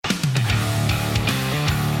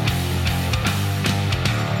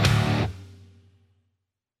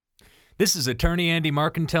This is Attorney Andy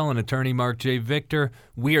Marcantel and Attorney Mark J. Victor.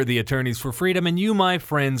 We are the Attorneys for Freedom, and you, my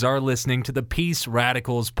friends, are listening to the Peace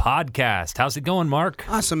Radicals podcast. How's it going, Mark?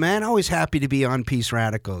 Awesome, man. Always happy to be on Peace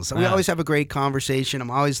Radicals. We always have a great conversation.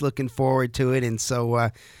 I'm always looking forward to it, and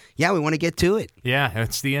so, we want to get to it. Yeah,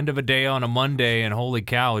 it's the end of a day on a Monday, and holy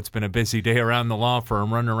cow, it's been a busy day around the law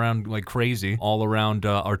firm, running around like crazy all around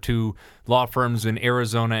our two law firms in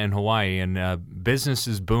Arizona and Hawaii, and business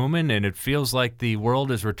is booming, and it feels like the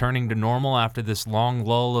world is returning to normal after this long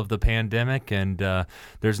lull of the pandemic, and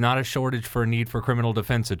there's not a shortage for a need for criminal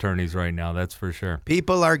defense attorneys right now, that's for sure.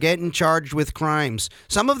 People are getting charged with crimes.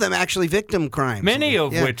 Some of them actually victim crimes. Many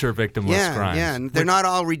of which are victimless crimes. Yeah, and they're not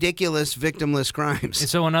all ridiculous victimless crimes.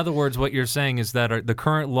 So in other words, what you're saying is that the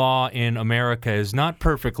current law in America is not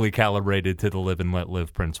perfectly calibrated to the live and let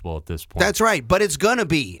live principle at this point. That's right, but it's going to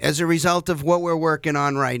be as a result of what we're working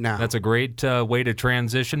on right now. That's a great way to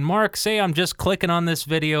transition. Mark, say I'm just clicking on this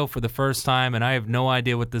video for the first time and I have no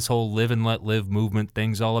idea what this whole live and let live movement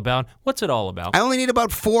thing's all about. What's it all about? I only need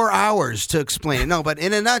about 4 hours to explain it. No, but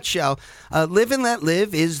in a nutshell, live and let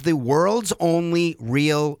live is the world's only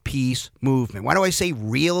real peace movement. Why do I say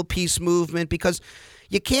real peace movement? Because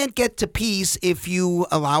you can't get to peace if you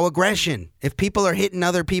allow aggression. If people are hitting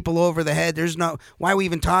other people over the head, why are we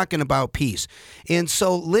even talking about peace? And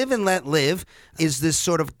so live and let live is this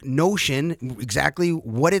sort of notion, exactly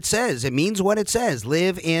what it says. It means what it says,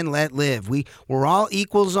 live and let live. We're all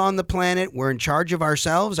equals on the planet. We're in charge of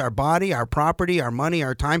ourselves, our body, our property, our money,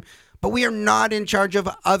 our time, but we are not in charge of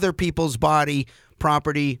other people's body,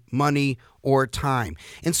 property, money, or time.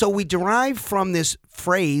 And so we derive from this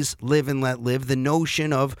phrase, live and let live, the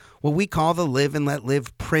notion of what we call the live and let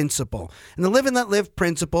live principle. And the live and let live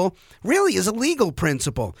principle really is a legal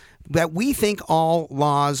principle that we think all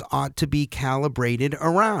laws ought to be calibrated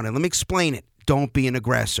around. And let me explain it. Don't be an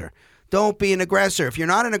aggressor. Don't be an aggressor. If you're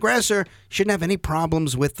not an aggressor, you shouldn't have any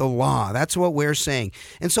problems with the law. That's what we're saying.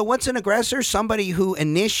 And so what's an aggressor? Somebody who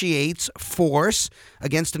initiates force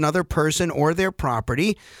against another person or their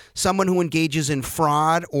property, someone who engages in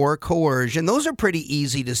fraud or coercion. Those are pretty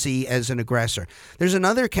easy to see as an aggressor. There's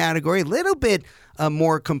another category, a little bit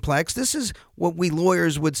more complex. This is what we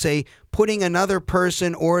lawyers would say, putting another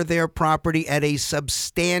person or their property at a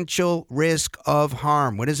substantial risk of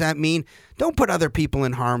harm. What does that mean? Don't put other people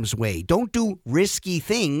in harm's way. Don't do risky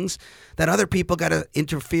things that other people got to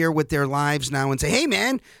interfere with their lives now and say, hey,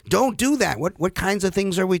 man, don't do that. What kinds of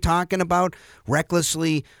things are we talking about?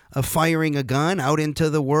 Recklessly firing a gun out into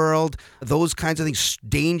the world, those kinds of things,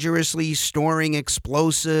 dangerously storing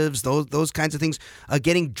explosives, those kinds of things,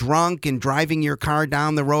 getting drunk and driving your car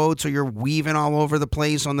down the road so you're weaving all over the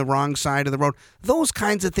place on the wrong side of the road. Those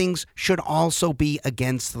kinds of things should also be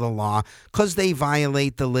against the law because they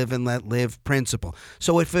violate the live and let live principle.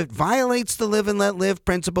 So if it violates the live and let live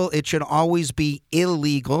principle, it should always be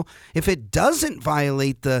illegal. If it doesn't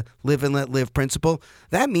violate the live and let live principle,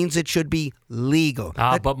 that means it should be legal.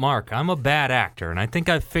 But Mark, I'm a bad actor, and I think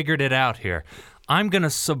I've figured it out here. I'm going to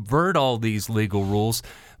subvert all these legal rules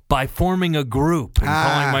by forming a group and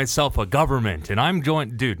calling myself a government. And I'm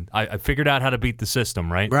I figured out how to beat the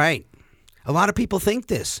system, right? Right. A lot of people think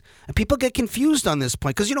this, and people get confused on this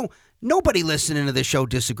point because, nobody listening to the show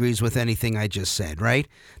disagrees with anything I just said, right?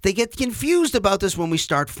 They get confused about this when we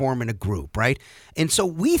start forming a group, right? And so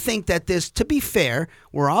we think that to be fair,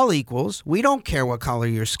 we're all equals. We don't care what color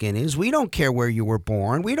your skin is. We don't care where you were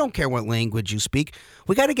born. We don't care what language you speak.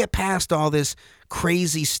 We got to get past all this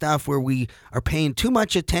crazy stuff where we are paying too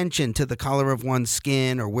much attention to the color of one's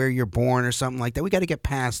skin or where you're born or something like that. We got to get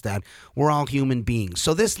past that. We're all human beings.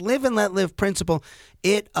 So this live and let live principle,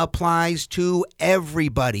 it applies to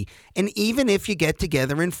everybody. And even if you get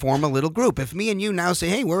together and form a little group, if me and you now say,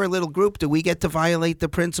 hey, we're a little group, do we get to violate the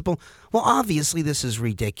principle? Well, obviously this is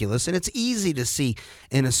ridiculous, and it's easy to see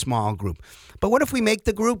in a small group. But what if we make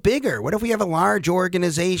the group bigger? What if we have a large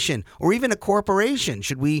organization or even a corporation?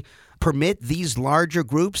 Should we permit these larger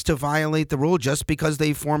groups to violate the rule just because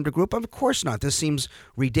they formed a group? Of course not. This seems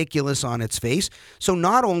ridiculous on its face. So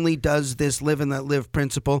not only does this live and let live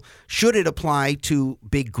principle, should it apply to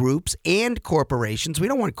big groups and corporations? We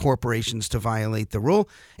don't want corporations to violate the rule.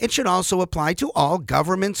 It should also apply to all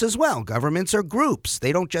governments as well. Governments are groups.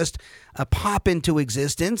 They don't just pop into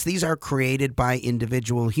existence. These are created by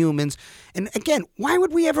individual humans. And again, why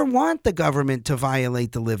would we ever want the government to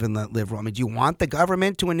violate the live and let live rule? I mean, do you want the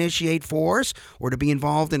government to initiate force or to be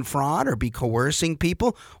involved in fraud or be coercing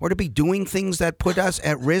people or to be doing things that put us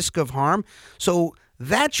at risk of harm? So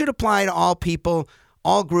that should apply to all people,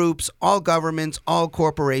 all groups, all governments, all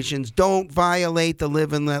corporations. Don't violate the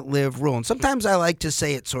live and let live rule. And sometimes I like to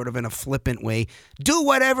say it sort of in a flippant way. Do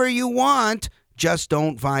whatever you want, Just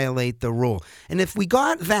don't violate the rule. And if we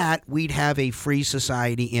got that, we'd have a free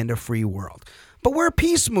society and a free world. But we're a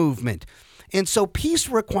peace movement. And so peace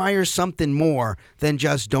requires something more than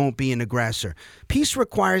just don't be an aggressor. Peace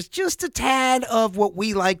requires just a tad of what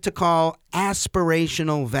we like to call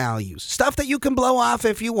aspirational values. Stuff that you can blow off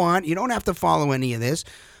if you want. You don't have to follow any of this,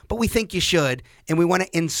 but we think you should, and we want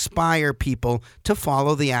to inspire people to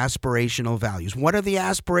follow the aspirational values. What are the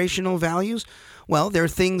aspirational values? Well, they're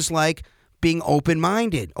things like being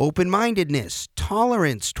open-minded, open-mindedness,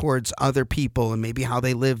 tolerance towards other people and maybe how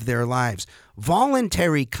they live their lives,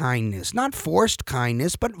 voluntary kindness, not forced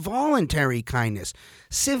kindness, but voluntary kindness,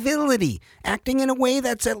 civility, acting in a way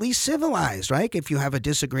that's at least civilized, right? If you have a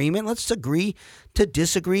disagreement, let's agree to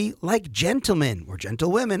disagree like gentlemen or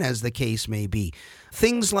gentlewomen, as the case may be.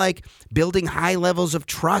 Things like building high levels of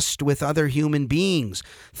trust with other human beings.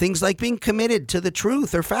 Things like being committed to the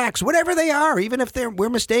truth or facts, whatever they are, even if we're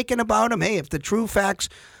mistaken about them. Hey, if the true facts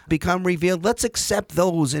become revealed, let's accept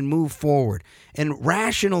those and move forward. And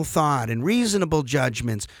rational thought and reasonable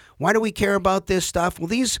judgments. Why do we care about this stuff? Well,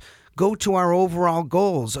 these go to our overall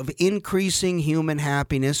goals of increasing human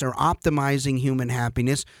happiness or optimizing human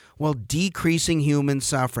happiness while decreasing human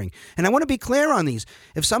suffering. And I want to be clear on these.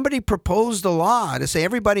 If somebody proposed a law to say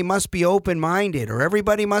everybody must be open-minded or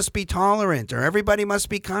everybody must be tolerant or everybody must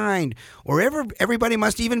be kind or everybody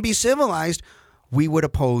must even be civilized, we would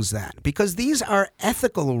oppose that because these are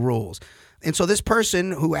ethical rules. And so this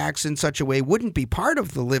person who acts in such a way wouldn't be part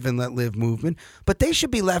of the live and let live movement, but they should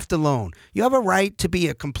be left alone. You have a right to be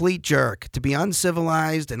a complete jerk, to be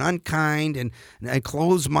uncivilized and unkind and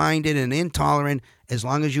closed-minded and intolerant as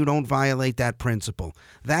long as you don't violate that principle.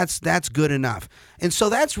 That's good enough. And so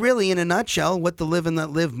that's really, in a nutshell, what the live and let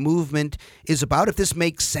live movement is about. If this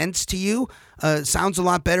makes sense to you, sounds a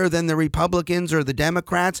lot better than the Republicans or the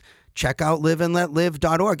Democrats, check out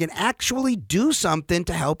liveandletlive.org and actually do something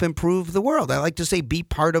to help improve the world. I like to say be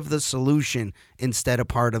part of the solution instead of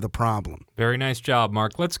part of the problem. Very nice job,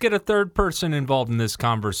 Mark. Let's get a third person involved in this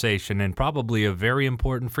conversation and probably a very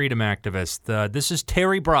important freedom activist. This is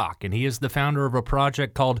Terry Brock, and he is the founder of a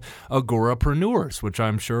project called Agorapreneurs, which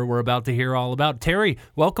I'm sure we're about to hear all about. Terry,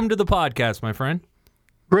 welcome to the podcast, my friend.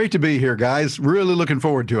 Great to be here, guys. Really looking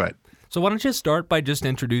forward to it. So why don't you start by just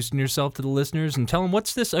introducing yourself to the listeners and tell them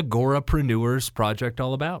what's this Agorapreneurs project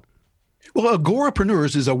all about? Well,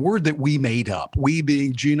 Agorapreneurs is a word that we made up, we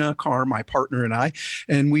being Gina Carr, my partner, and I,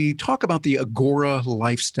 and we talk about the Agora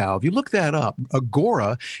lifestyle. If you look that up,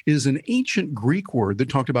 Agora is an ancient Greek word that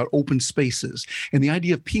talked about open spaces and the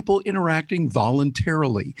idea of people interacting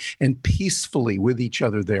voluntarily and peacefully with each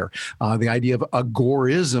other there. The idea of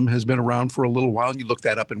agorism has been around for a little while. You look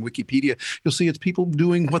that up in Wikipedia, you'll see it's people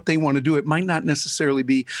doing what they want to do. It might not necessarily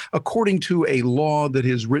be according to a law that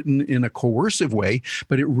is written in a coercive way,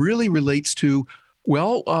 but it really relates to,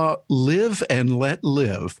 live and let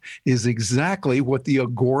live is exactly what the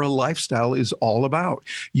Agora lifestyle is all about.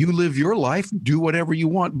 You live your life, do whatever you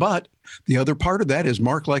want, but the other part of that, as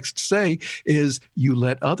Mark likes to say, is you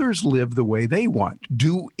let others live the way they want.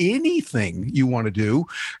 Do anything you want to do,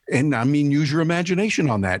 and I mean use your imagination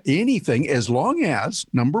on that. Anything, as long as,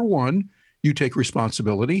 number one, you take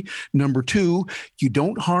responsibility. Number two, you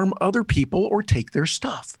don't harm other people or take their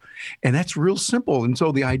stuff. And that's real simple. And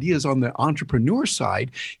so the idea is on the entrepreneur side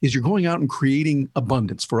is you're going out and creating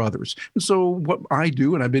abundance for others. And so what I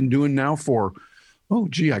do, and I've been doing now for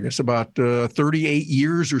I guess about 38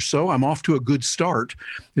 years or so. I'm off to a good start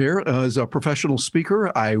there. As a professional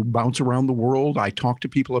speaker, I bounce around the world. I talk to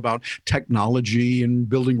people about technology and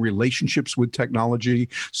building relationships with technology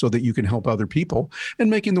so that you can help other people and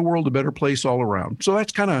making the world a better place all around. So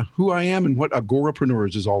that's kind of who I am and what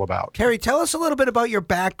Agorapreneurs is all about. Terry, tell us a little bit about your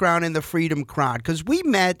background in the Freedom Crowd, because we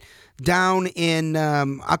met down in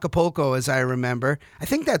Acapulco, as I remember. I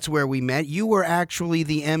think that's where we met. You were actually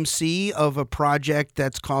the MC of a project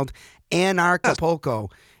that's called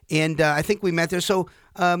Anarchapulco, and I think we met there. So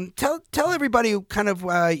tell everybody kind of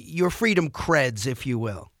your freedom creds, if you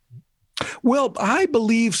will. Well, I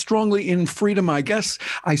believe strongly in freedom. I guess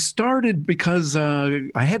I started because I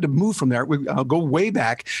had to move from there. I'll go way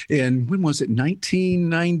back. And when was it?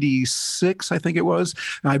 1996, I think it was.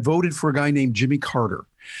 I voted for a guy named Jimmy Carter.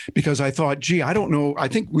 Because I thought, I don't know. I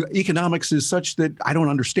think economics is such that I don't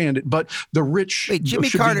understand it. But the rich. Wait,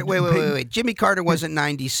 Jimmy Carter. Wait. Jimmy Carter wasn't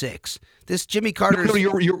 96. This Jimmy Carter's... No,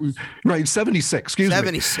 you're right, 76, excuse me.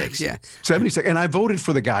 76, yeah. 76, and I voted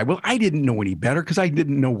for the guy. Well, I didn't know any better because I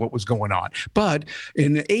didn't know what was going on. But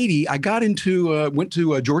in 80, I got went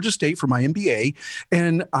to Georgia State for my MBA,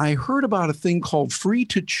 and I heard about a thing called Free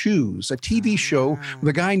to Choose, a TV show with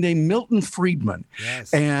a guy named Milton Friedman.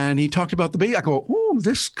 Yes. And he talked about the baby. I go, oh,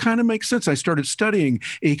 this kind of makes sense. I started studying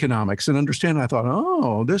economics and understanding. I thought,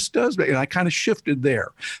 oh, this does. And I kind of shifted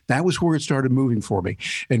there. That was where it started moving for me.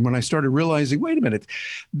 And when I started realizing, wait a minute,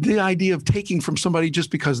 the idea of taking from somebody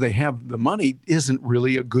just because they have the money isn't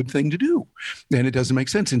really a good thing to do. And it doesn't make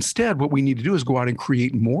sense. Instead, what we need to do is go out and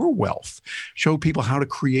create more wealth, show people how to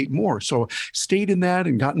create more. So stayed in that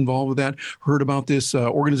and got involved with that, heard about this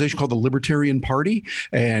organization called the Libertarian Party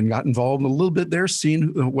and got involved a little bit there, seeing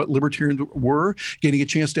what libertarians were, getting a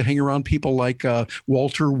chance to hang around people like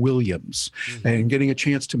Walter Williams and getting a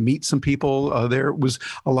chance to meet some people there. It was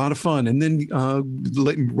a lot of fun. And then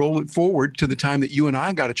roll it forward to the time that you and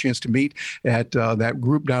I got a chance to meet at that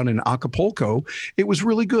group down in Acapulco. It was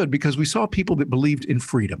really good because we saw people that believed in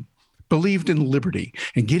freedom, believed in liberty,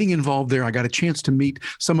 and getting involved there. I got a chance to meet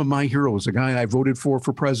some of my heroes, a guy I voted for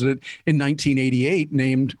president in 1988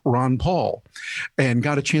 named Ron Paul, and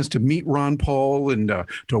got a chance to meet Ron Paul and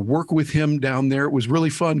to work with him down there. It was really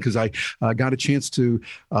fun because I got a chance to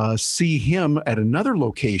see him at another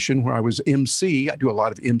location where I was MC. I do a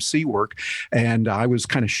lot of MC work, and I was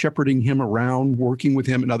kind of shepherding him around, working with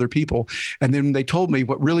him and other people. And then they told me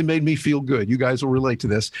what really made me feel good. You guys will relate to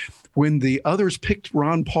this. When the others picked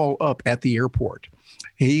Ron Paul up at the airport,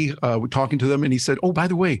 he was talking to them and he said, oh, by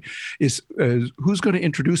the way, who's going to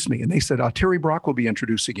introduce me? And they said, Terry Brock will be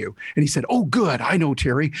introducing you. And he said, oh, good. I know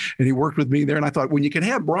Terry. And he worked with me there. And I thought, when you can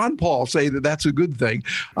have Ron Paul say that that's a good thing,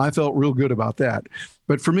 I felt real good about that.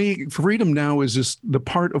 But for me, freedom now is just the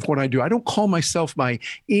part of what I do. I don't call myself by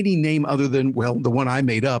any name other than, well, the one I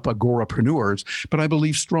made up, Agorapreneurs, but I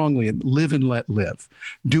believe strongly in live and let live.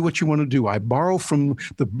 Do what you want to do. I borrow from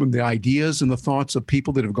the ideas and the thoughts of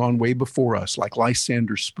people that have gone way before us, like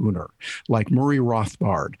Lysander Spooner, like Murray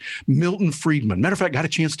Rothbard, Milton Friedman. Matter of fact, I got a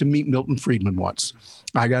chance to meet Milton Friedman once.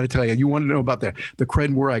 I got to tell you, you want to know about the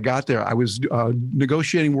cred where I got there. I was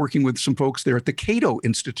negotiating, working with some folks there at the Cato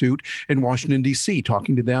Institute in Washington, D.C.,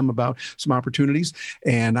 talking to them about some opportunities.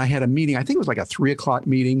 And I had a meeting, I think it was like a 3:00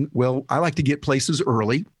 meeting. Well, I like to get places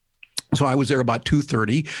early. So I was there about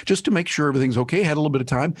 2:30 just to make sure everything's okay. Had a little bit of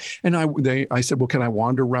time. And I said, well, can I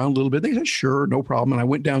wander around a little bit? They said, sure, no problem. And I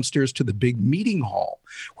went downstairs to the big meeting hall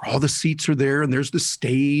where all the seats are there and there's the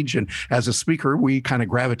stage. And as a speaker, we kind of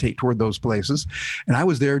gravitate toward those places. And I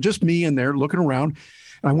was there, just me in there looking around.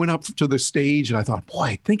 I went up to the stage and I thought,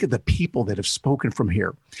 boy, think of the people that have spoken from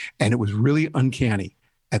here. And it was really uncanny.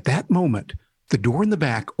 At that moment, the door in the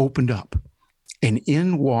back opened up and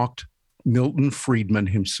in walked Milton Friedman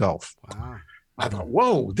himself. Wow. I thought,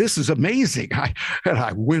 whoa, this is amazing. And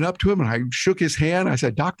I went up to him and I shook his hand. I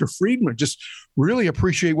said, Dr. Friedman, just really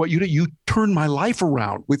appreciate what you did. You turned my life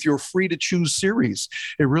around with your Free to Choose series.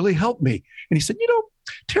 It really helped me. And he said,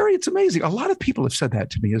 Terry, it's amazing. A lot of people have said that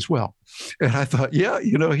to me as well. And I thought, yeah,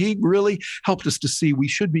 he really helped us to see we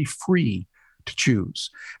should be free to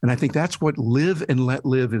choose. And I think that's what live and let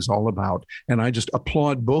live is all about. And I just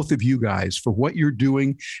applaud both of you guys for what you're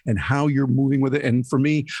doing and how you're moving with it. And for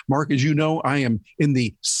me, Mark, as you know, I am in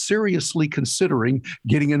the seriously considering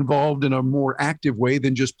getting involved in a more active way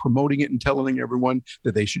than just promoting it and telling everyone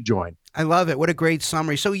that they should join. I love it. What a great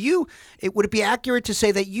summary. So would it be accurate to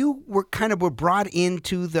say that you were brought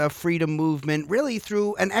into the freedom movement really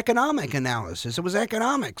through an economic analysis? It was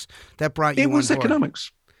economics that brought you on board. It was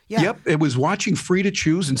economics. Yeah. Yep. It was watching Free to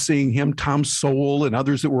Choose and seeing him, Tom Sowell, and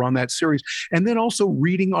others that were on that series. And then also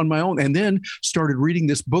reading on my own. And then started reading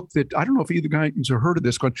this book that I don't know if either guys have heard of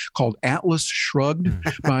this one called Atlas Shrugged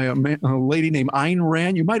by a lady named Ayn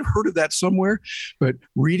Rand. You might have heard of that somewhere. But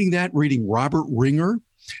reading Robert Ringer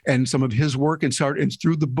and some of his work and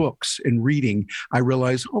through the books and reading, I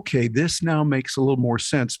realized, okay, this now makes a little more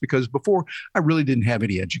sense because before I really didn't have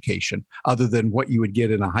any education other than what you would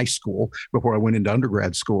get in a high school before I went into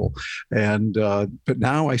undergrad school. And, but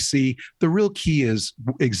now I see the real key is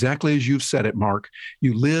exactly as you've said it, Mark,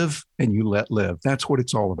 you live and you let live. That's what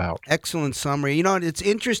it's all about. Excellent summary. It's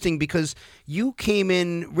interesting because you came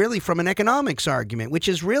in really from an economics argument, which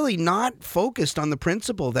is really not focused on the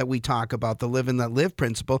principle that we talk about, the live and let live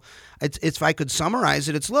principle. It's if I could summarize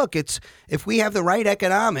it, it's if we have the right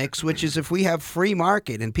economics, which is if we have free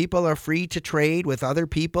market and people are free to trade with other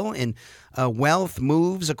people and wealth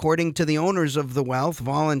moves according to the owners of the wealth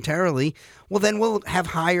voluntarily, well, then we'll have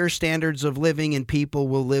higher standards of living and people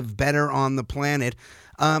will live better on the planet.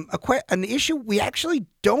 An issue we actually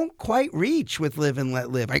don't quite reach with live and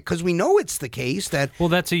let live, right? Because we know it's the case that... Well,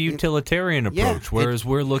 that's a utilitarian approach, whereas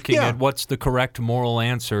we're looking at what's the correct moral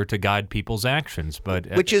answer to guide people's actions. But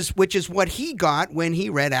which is what he got when he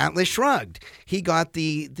read Atlas Shrugged. He got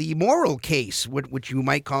the moral case, which you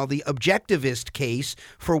might call the objectivist case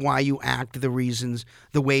for why you act the reasons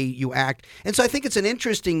the way you act. And so I think it's an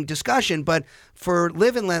interesting discussion, but for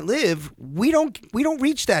live and let live, we don't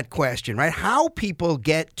reach that question, right? How people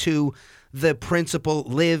get to the principle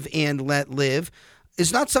live and let live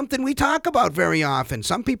is not something we talk about very often.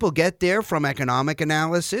 Some people get there from economic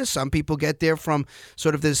analysis. Some people get there from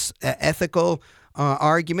sort of this ethical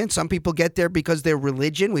argument. Some people get there because they're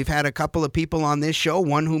religion. We've had a couple of people on this show,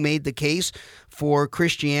 one who made the case for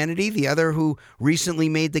Christianity, the other who recently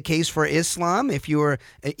made the case for Islam. If you're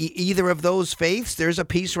either of those faiths, there's a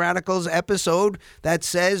Peace Radicals episode that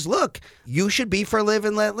says, look, you should be for live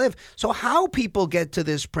and let live. So how people get to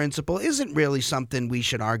this principle isn't really something we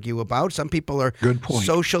should argue about. Some people are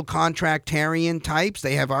social contractarian types.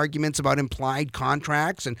 They have arguments about implied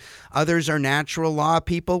contracts, and others are natural law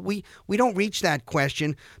people. We don't reach that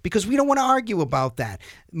question because we don't want to argue about that.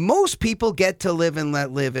 Most people get to live and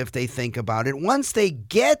let live if they think about it. Once they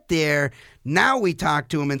get there, now we talk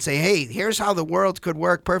to them and say, hey, here's how the world could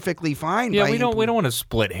work perfectly fine. Yeah, we don't want to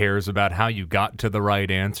split hairs about how you got to the right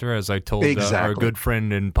answer. As I told our good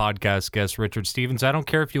friend and podcast guest, Richard Stevens, I don't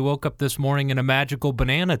care if you woke up this morning and a magical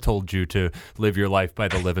banana told you to live your life by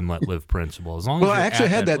the live and let live principle. As long as I actually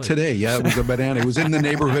had that today. Yeah, it was a banana. It was in the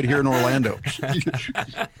neighborhood here in Orlando.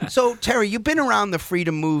 So, Terry, you've been around the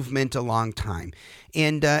freedom movement a long time.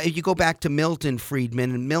 And you go back to Milton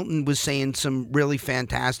Friedman, and Milton was saying some really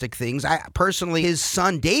fantastic things. Personally, his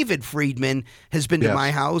son, David Friedman, has been to my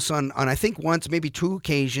house on I think once, maybe two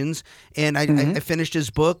occasions, and I finished his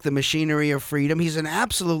book, The Machinery of Freedom. He's an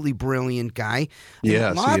absolutely brilliant guy.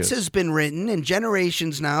 Yes, lots has been written, and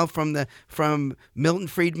generations now from Milton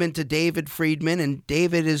Friedman to David Friedman, and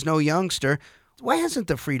David is no youngster. Why hasn't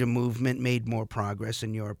the freedom movement made more progress,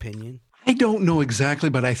 in your opinion? I don't know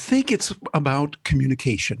exactly, but I think it's about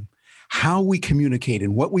communication. How we communicate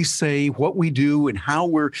and what we say, what we do, and how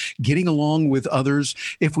we're getting along with others.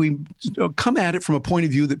 If we come at it from a point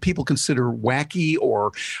of view that people consider wacky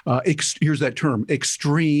or, here's that term,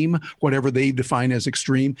 extreme, whatever they define as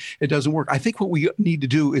extreme, it doesn't work. I think what we need to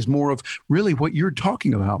do is more of really what you're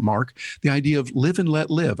talking about, Mark, the idea of live and let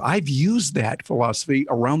live. I've used that philosophy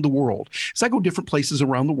around the world. As I go different places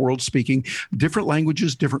around the world speaking different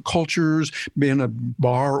languages, different cultures, in a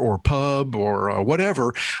bar or pub or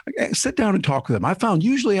whatever, sit down and talk with them. I found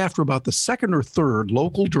usually after about the second or third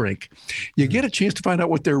local drink, you get a chance to find out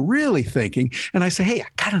what they're really thinking. And I say, hey, I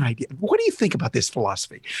got an idea. What do you think about this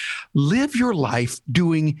philosophy? Live your life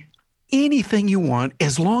doing anything you want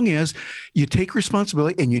as long as you take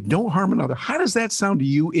responsibility and you don't harm another. How does that sound to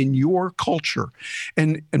you in your culture?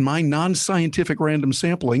 And in my non-scientific random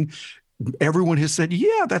sampling, everyone has said,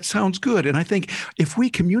 yeah, that sounds good. And I think if we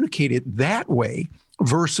communicate it that way,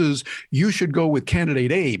 versus you should go with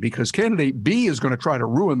candidate A because candidate B is going to try to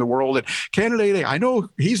ruin the world. And candidate A, I know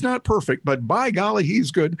he's not perfect, but by golly, he's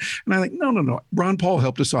good. And I think, no. Ron Paul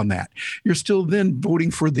helped us on that. You're still then voting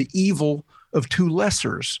for the evil of two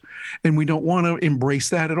lessers. And we don't want to embrace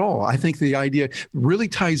that at all. I think the idea really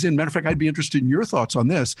ties in. Matter of fact, I'd be interested in your thoughts on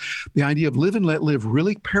this. The idea of live and let live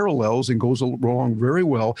really parallels and goes along very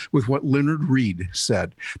well with what Leonard Read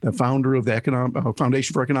said, the founder of the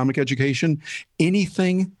Foundation for Economic Education.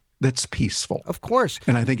 Anything that's peaceful. Of course.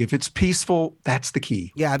 And I think if it's peaceful, that's the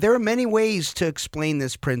key. Yeah, there are many ways to explain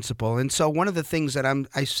this principle. And so one of the things that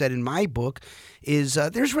I said in my book is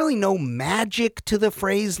there's really no magic to the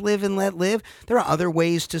phrase live and let live. There are other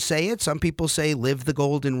ways to say it. Some people say live the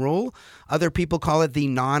golden rule. Other people call it the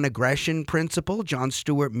non-aggression principle. John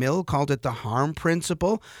Stuart Mill called it the harm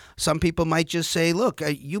principle. Some people might just say, look,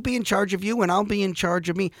 you be in charge of you and I'll be in charge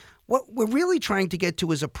of me. What we're really trying to get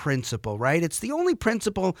to is a principle, right? It's the only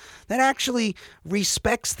principle that actually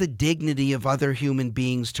respects the dignity of other human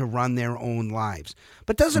beings to run their own lives,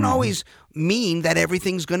 but doesn't always mean that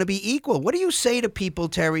everything's going to be equal. What do you say to people,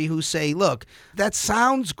 Terry, who say, look, that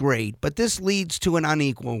sounds great, but this leads to an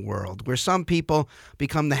unequal world where some people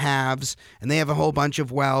become the haves and they have a whole bunch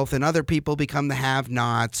of wealth and other people become the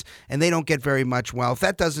have-nots and they don't get very much wealth?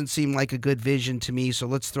 That doesn't seem like a good vision to me, so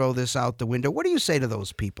let's throw this out the window. What do you say to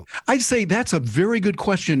those people? I'd say that's a very good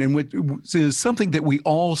question, and which is something that we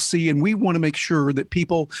all see, and we want to make sure that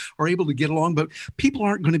people are able to get along, but people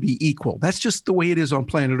aren't going to be equal. That's just the way it is on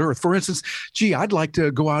planet Earth. For instance, says, gee, I'd like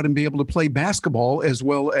to go out and be able to play basketball as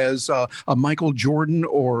well as a Michael Jordan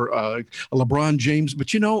or a LeBron James. But,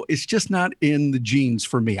 it's just not in the genes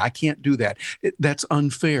for me. I can't do that. That's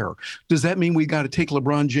unfair. Does that mean we got to take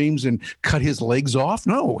LeBron James and cut his legs off?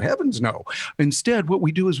 No, heavens no. Instead, what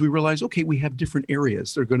we do is we realize, okay, we have different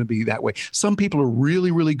areas. They're going to be that way. Some people are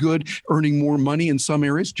really, really good earning more money in some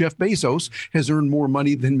areas. Jeff Bezos has earned more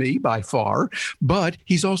money than me by far, but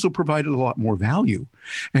he's also provided a lot more value.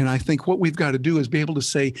 And I think what we've got to do is be able to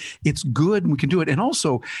say it's good and we can do it. And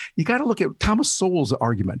also, you got to look at Thomas Sowell's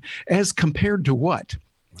argument as compared to what?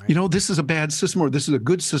 Right. This is a bad system or this is a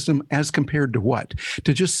good system as compared to what?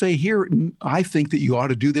 To just say here, I think that you ought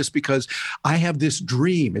to do this because I have this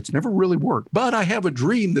dream. It's never really worked, but I have a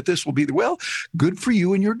dream that this will be, well, good for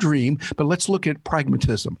you and your dream. But let's look at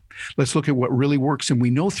pragmatism. Let's look at what really works. And we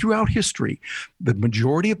know throughout history, the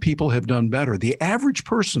majority of people have done better. The average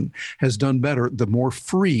person has done better the more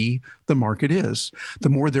free the market is, the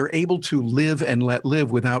more they're able to live and let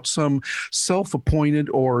live without some self-appointed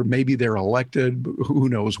or maybe they're elected, who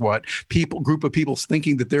knows what, group of people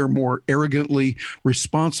thinking that they're more arrogantly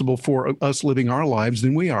responsible for us living our lives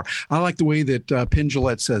than we are. I like the way that Penn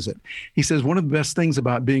Jillette says it. He says one of the best things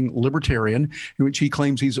about being libertarian, in which he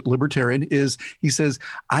claims he's a libertarian, is he says,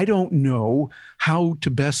 I don't know how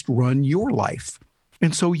to best run your life.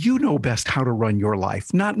 And so you know best how to run your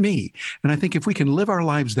life, not me. And I think if we can live our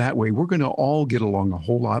lives that way, we're going to all get along a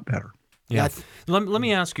whole lot better. Yeah. Let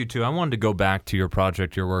me ask you, too. I wanted to go back to your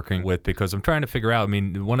project you're working with because I'm trying to figure out,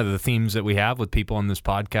 one of the themes that we have with people on this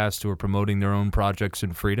podcast who are promoting their own projects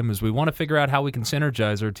in freedom is we want to figure out how we can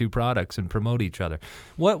synergize our two products and promote each other.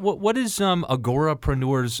 What is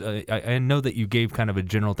Agorapreneurs? I know that you gave kind of a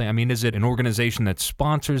general thing. Is it an organization that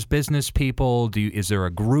sponsors business people? Is there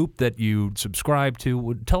a group that you subscribe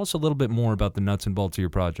to? Tell us a little bit more about the nuts and bolts of your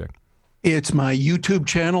project. It's my YouTube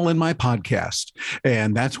channel and my podcast.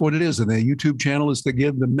 And that's what it is. And the YouTube channel is to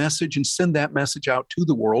give the message and send that message out to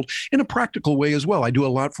the world in a practical way as well. I do a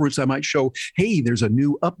lot. For instance, I might show, hey, there's a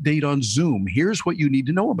new update on Zoom. Here's what you need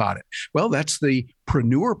to know about it. Well, that's the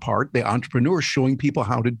preneur part, the entrepreneur showing people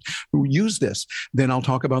how to use this. Then I'll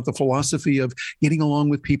talk about the philosophy of getting along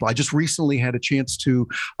with people. I just recently had a chance to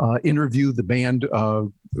interview the band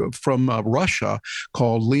from Russia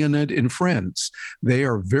called Leonid and Friends. They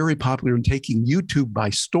are very popular and taking YouTube by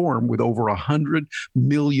storm with over 100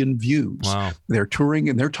 million views. Wow. They're touring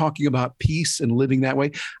and they're talking about peace and living that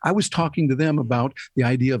way. I was talking to them about the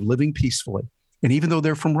idea of living peacefully. And even though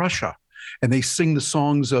they're from Russia, and they sing the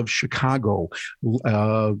songs of Chicago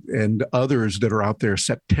and others that are out there.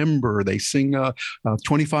 September, they sing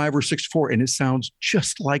 25 or 64, and it sounds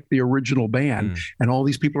just like the original band. And all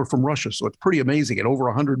these people are from Russia, so it's pretty amazing at over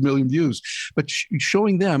 100 million views. But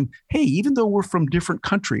showing them, hey, even though we're from different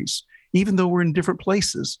countries, even though we're in different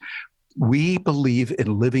places, we believe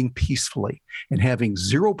in living peacefully and having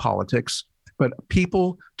zero politics, but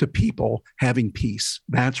people to people having peace.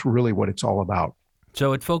 That's really what it's all about.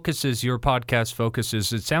 So your podcast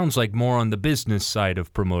focuses, it sounds like, more on the business side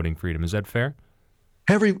of promoting freedom. Is that fair?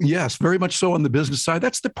 Yes, very much so on the business side.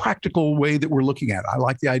 That's the practical way that we're looking at it. I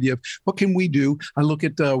like the idea of what can we do? I look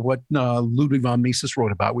at what Ludwig von Mises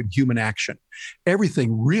wrote about with human action.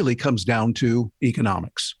 Everything really comes down to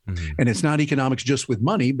economics. Mm-hmm. And it's not economics just with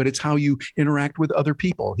money, but it's how you interact with other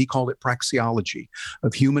people. He called it praxeology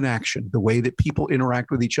of human action, the way that people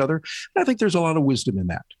interact with each other. And I think there's a lot of wisdom in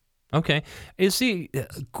that. Okay. Is the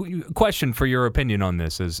question for your opinion on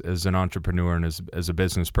this as an entrepreneur and as a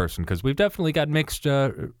business person? Because we've definitely got mixed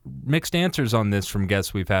answers on this from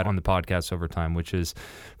guests we've had on the podcast over time, which is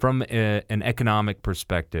from an economic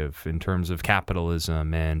perspective in terms of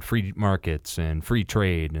capitalism and free markets and free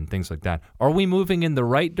trade and things like that. Are we moving in the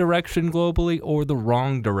right direction globally or the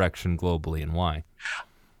wrong direction globally, and why?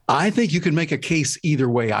 I think you can make a case either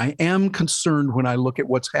way. I am concerned when I look at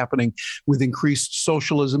what's happening with increased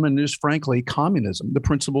socialism and just frankly communism, the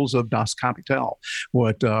principles of Das Kapital,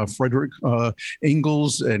 what Frederick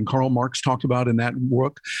Engels and Karl Marx talked about in that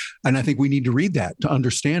book. And I think we need to read that to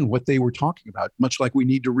understand what they were talking about, much like we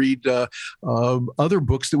need to read other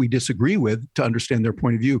books that we disagree with to understand their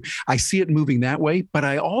point of view. I see it moving that way, but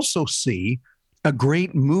I also see a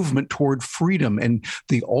great movement toward freedom and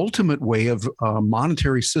the ultimate way of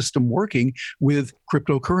monetary system working with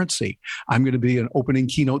cryptocurrency. I'm going to be an opening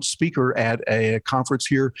keynote speaker at a conference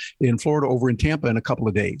here in Florida over in Tampa in a couple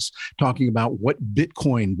of days, talking about what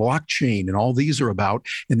Bitcoin, blockchain, and all these are about,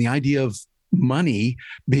 and the idea of money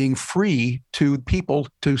being free to people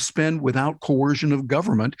to spend without coercion of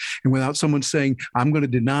government and without someone saying, I'm going to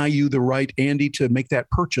deny you the right, Andy, to make that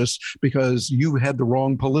purchase because you had the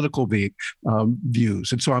wrong political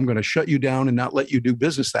views. And so I'm going to shut you down and not let you do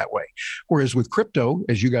business that way. Whereas with crypto,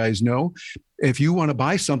 as you guys know, if you want to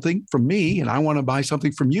buy something from me and I want to buy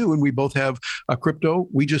something from you and we both have a crypto,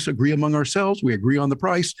 we just agree among ourselves, we agree on the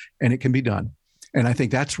price, and it can be done. And I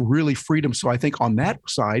think that's really freedom. So I think on that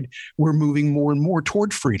side, we're moving more and more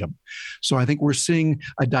toward freedom. So I think we're seeing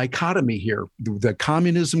a dichotomy here, the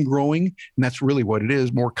communism growing, and that's really what it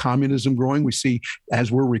is, more communism growing. We see,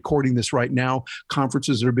 as we're recording this right now,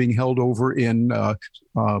 conferences that are being held over in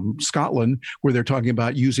Scotland, where they're talking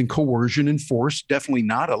about using coercion and force, definitely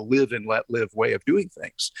not a live and let live way of doing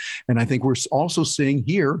things. And I think we're also seeing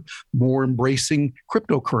here more embracing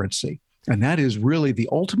cryptocurrency. And that is really the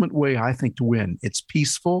ultimate way, I think, to win. It's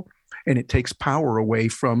peaceful and it takes power away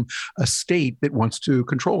from a state that wants to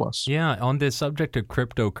control us. Yeah, on the subject of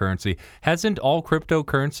cryptocurrency, hasn't all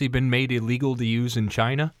cryptocurrency been made illegal to use in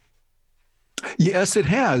China? Yes, it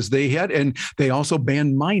has. They had, and they also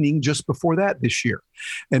banned mining just before that this year.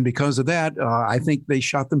 And because of that, I think they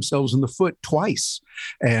shot themselves in the foot twice.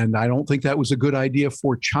 And I don't think that was a good idea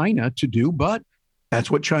for China to do, but that's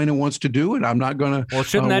what China wants to do, and I'm not going to. Well,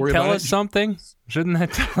 shouldn't that tell us something? Shouldn't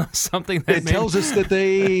that tell us something? That it tells us that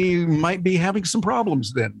they might be having some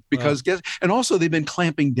problems then, because and also they've been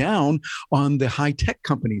clamping down on the high tech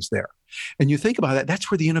companies there. And you think about that, that's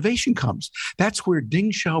where the innovation comes. That's where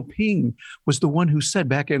Deng Xiaoping was the one who said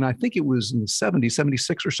back in, I think it was in the 70s,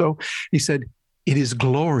 76 or so, he said, "It is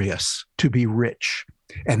glorious to be rich."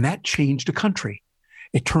 And that changed a country.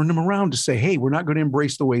 It turned them around to say, hey, we're not going to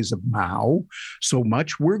embrace the ways of Mao so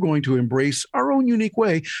much. We're going to embrace our own unique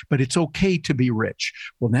way, but it's okay to be rich.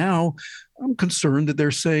 Well, now I'm concerned that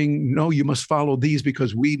they're saying, no, you must follow these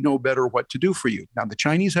because we know better what to do for you. Now, the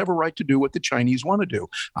Chinese have a right to do what the Chinese want to do.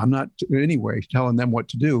 I'm not, anyway, telling them what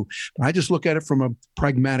to do. But I just look at it from a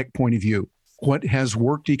pragmatic point of view. What has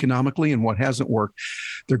worked economically and what hasn't worked.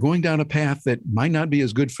 They're going down a path that might not be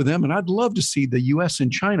as good for them. And I'd love to see the U.S.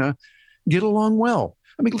 and China get along well.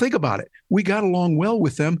 I mean, think about it. We got along well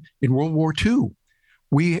with them in World War II.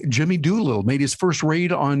 Jimmy Doolittle made his first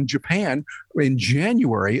raid on Japan in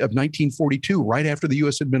January of 1942, right after the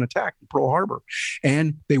U.S. had been attacked at Pearl Harbor.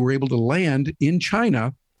 And they were able to land in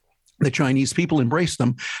China. The Chinese people embraced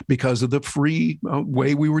them because of the free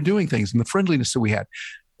way we were doing things and the friendliness that we had.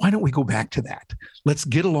 Why don't we go back to that? Let's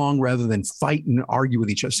get along rather than fight and argue with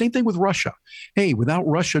each other. Same thing with Russia. Hey, without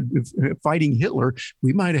Russia fighting Hitler,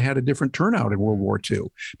 we might have had a different turnout in World War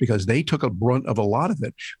II because they took a brunt of a lot of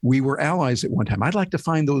it. We were allies at one time. I'd like to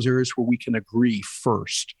find those areas where we can agree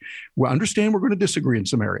first. Well, understand we're going to disagree in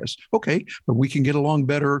some areas. Okay, but we can get along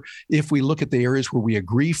better if we look at the areas where we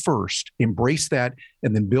agree first, embrace that,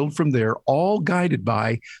 and then build from there, all guided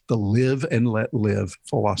by the live and let live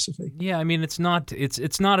philosophy. Yeah, I mean, it's not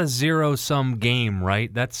a zero-sum game,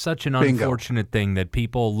 right? That's such an unfortunate thing that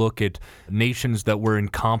people look at nations that we're in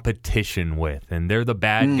competition with, and they're the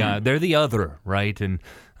bad guy, they're the other, right? And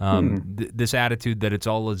this attitude that it's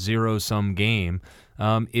all a zero-sum game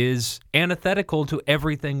is antithetical to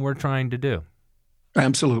everything we're trying to do.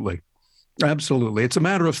 Absolutely. Absolutely. It's a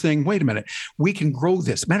matter of saying, wait a minute, we can grow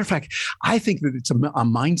this. Matter of fact, I think that it's a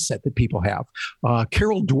mindset that people have.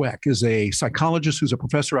 Carol Dweck is a psychologist who's a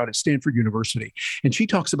professor out at Stanford University, and she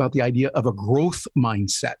talks about the idea of a growth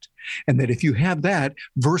mindset, and that if you have that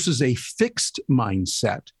versus a fixed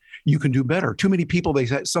mindset, you can do better. Too many people,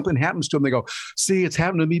 something happens to them, they go, see, it's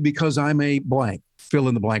happened to me because I'm a blank. Fill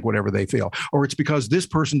in the blank, whatever they feel. Or it's because this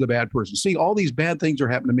person's a bad person. See, all these bad things are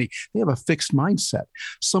happening to me. They have a fixed mindset.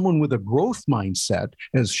 Someone with a growth mindset,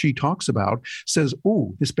 as she talks about, says,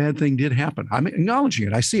 oh, this bad thing did happen. I'm acknowledging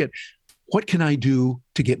it. I see it. What can I do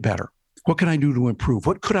to get better? What can I do to improve?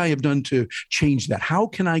 What could I have done to change that? How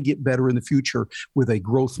can I get better in the future with a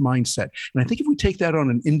growth mindset? And I think if we take that on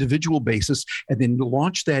an individual basis and then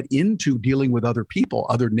launch that into dealing with other people,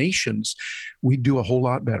 other nations, we do a whole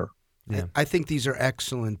lot better. Yeah. I think these are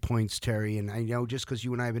excellent points, Terry. And I know just because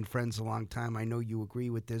you and I have been friends a long time, I know you agree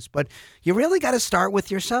with this. But you really got to start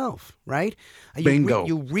with yourself, right? Bingo.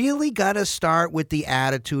 You really got to start with the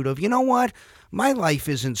attitude of, you know what? My life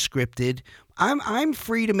isn't scripted. I'm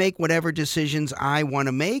free to make whatever decisions I want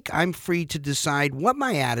to make. I'm free to decide what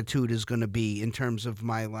my attitude is going to be in terms of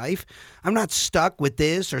my life. I'm not stuck with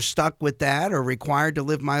this or stuck with that or required to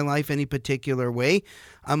live my life any particular way.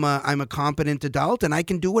 I'm a competent adult and I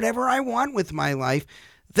can do whatever I want with my life.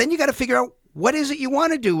 Then you got to figure out What is it you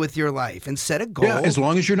want to do with your life? And set a goal. Yeah, as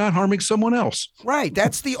long as you're not harming someone else. Right.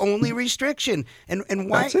 That's the only restriction. And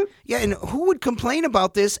why? That's it. Yeah. And who would complain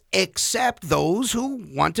about this except those who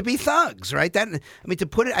want to be thugs, right? To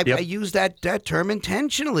put it, I use that term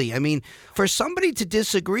intentionally. I mean, for somebody to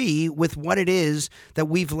disagree with what it is that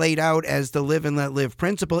we've laid out as the live and let live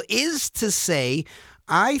principle is to say,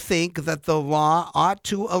 I think that the law ought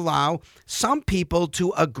to allow some people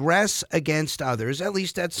to aggress against others, at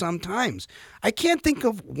least at some times. I can't think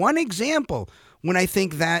of one example when I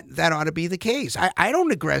think that ought to be the case. I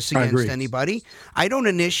don't aggress against anybody. I don't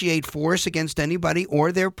initiate force against anybody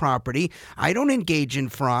or their property. I don't engage in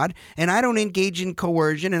fraud, and I don't engage in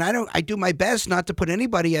coercion, and I do my best not to put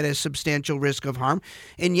anybody at a substantial risk of harm,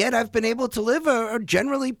 and yet I've been able to live a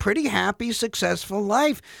generally pretty happy, successful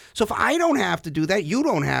life. So if I don't have to do that, you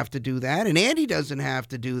don't have to do that, and Andy doesn't have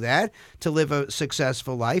to do that to live a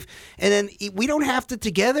successful life, and then we don't have to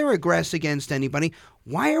together aggress against anybody.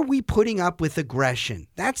 Why are we putting up with aggression?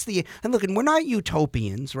 And look, and we're not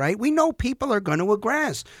utopians, right? We know people are going to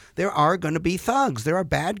aggress. There are going to be thugs. There are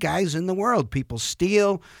bad guys in the world. People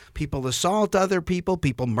steal, people assault other people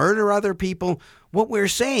murder other people. What we're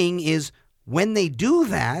saying is, when they do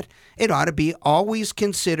that, it ought to be always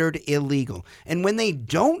considered illegal. And when they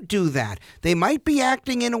don't do that, they might be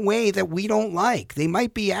acting in a way that we don't like. They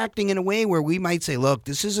might be acting in a way where we might say, look,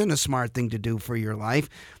 this isn't a smart thing to do for your life.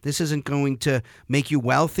 This isn't going to make you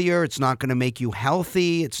wealthier. It's not going to make you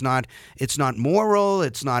healthy. It's not moral.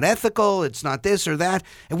 It's not ethical. It's not this or that.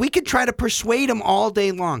 And we could try to persuade them all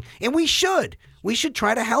day long. And we should. We should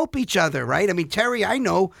try to help each other, right? I mean, Terry, I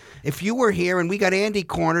know if you were here and we got Andy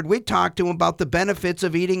cornered, we'd talk to him about the benefits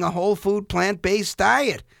of eating a whole food, plant-based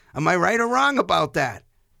diet. Am I right or wrong about that?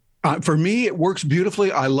 For me, it works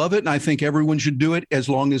beautifully. I love it, and I think everyone should do it as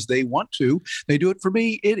long as they want to. They do it. For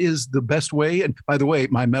me, it is the best way. And by the way,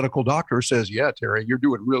 my medical doctor says, yeah, Terry, you're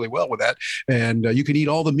doing really well with that. And you can eat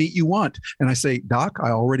all the meat you want. And I say, Doc, I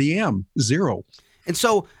already am. 0. And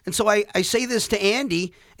so I say this to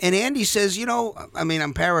Andy, and Andy says,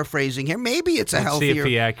 I'm paraphrasing here. Maybe it's Let's healthier. See if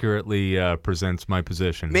he accurately presents my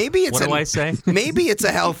position. Maybe it's what do I say? Maybe it's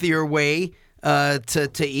a healthier way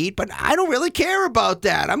to eat, but I don't really care about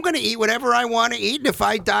that. I'm going to eat whatever I want to eat, and if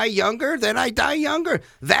I die younger, then I die younger.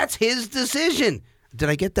 That's his decision. Did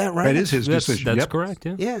I get that right? That is his decision. That's correct.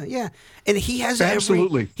 Yeah. Yeah. And he has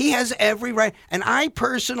every right. And I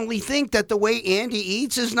personally think that the way Andy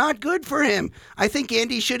eats is not good for him. I think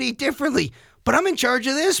Andy should eat differently. But I'm in charge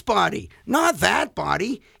of this body, not that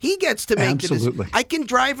body. He gets to make the decision. I can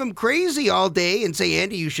drive him crazy all day and say,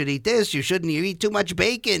 Andy, you should eat this. You eat too much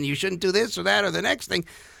bacon. You shouldn't do this or that or the next thing.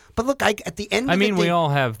 But look, at the end of the day... we all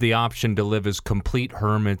have the option to live as complete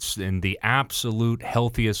hermits in the absolute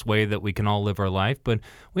healthiest way that we can all live our life, but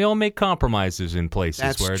we all make compromises in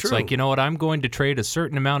places where it's like, you know what, I'm going to trade a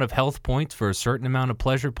certain amount of health points for a certain amount of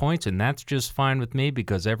pleasure points, and that's just fine with me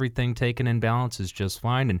because everything taken in balance is just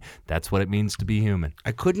fine, and that's what it means to be human.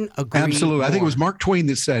 I couldn't agree Absolutely. more. I think it was Mark Twain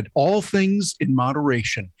that said, all things in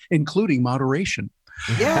moderation, including moderation.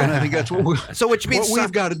 Yeah, and I think that's what which means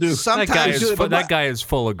we've got to do. That guy is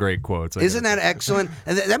full of great quotes. Isn't that excellent?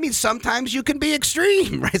 And that means sometimes you can be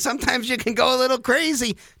extreme, right? Sometimes you can go a little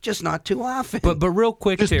crazy, just not too often. But real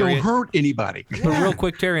quick, just Terry, don't hurt anybody. But real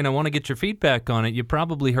quick, Terry, and I want to get your feedback on it. You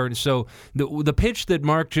probably heard. So the pitch that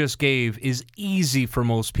Mark just gave is easy for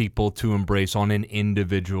most people to embrace on an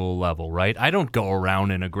individual level, right? I don't go around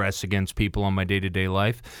and aggress against people on my day-to-day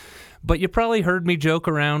life. But you probably heard me joke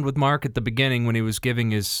around with Mark at the beginning when he was giving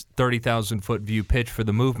his 30,000-foot view pitch for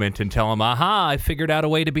the movement and tell him, aha, I figured out a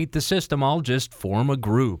way to beat the system. I'll just form a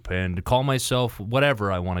group and call myself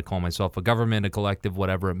whatever I want to call myself, a government, a collective,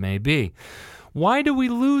 whatever it may be. Why do we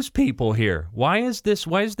lose people here? Why is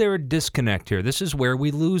there a disconnect here? This is where we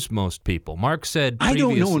lose most people. Mark said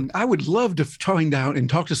previously, I don't know. I would love to find down and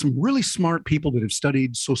talk to some really smart people that have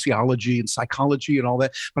studied sociology and psychology and all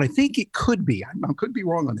that. But I think it could be, I could be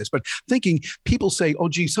wrong on this, but thinking people say, oh,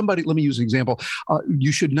 gee, let me use an example.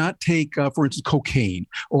 You should not take, for instance, cocaine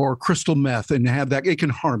or crystal meth and have that. It can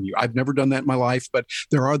harm you. I've never done that in my life, but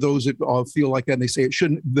there are those that feel like that and they say it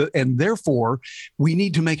shouldn't. And therefore, we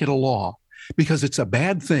need to make it a law. Because it's a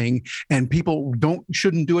bad thing and people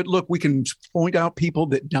shouldn't do it. Look, we can point out people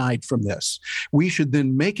that died from this. We should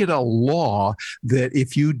then make it a law that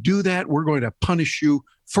if you do that, we're going to punish you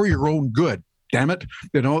for your own good. damn it.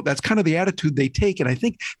 That's kind of the attitude they take. And I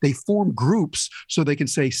think they form groups so they can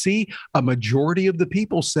say, see, a majority of the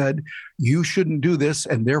people said you shouldn't do this,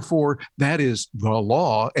 and therefore that is the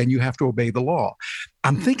law, and you have to obey the law.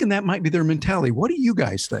 I'm thinking that might be their mentality. What do you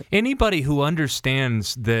guys think? Anybody who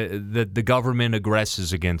understands that the government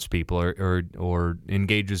aggresses against people or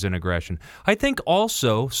engages in aggression, I think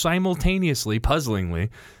also simultaneously, puzzlingly,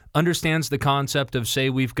 understands the concept of, say,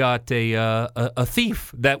 we've got a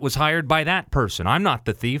thief that was hired by that person. I'm not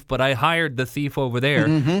the thief, but I hired the thief over there.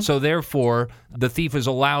 Mm-hmm. So therefore, the thief is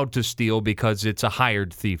allowed to steal because it's a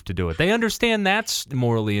hired thief to do it. They understand that's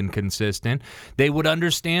morally inconsistent. They would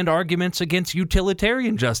understand arguments against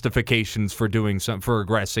utilitarian justifications for doing for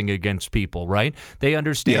aggressing against people, right? They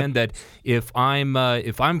understand that if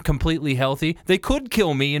I'm completely healthy, they could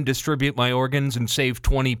kill me and distribute my organs and save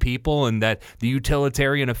 20 people, and that the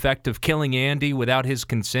utilitarian effect of killing Andy without his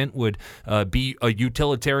consent would be a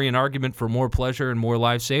utilitarian argument for more pleasure and more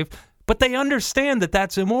lives saved. But they understand that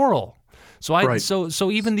that's immoral. So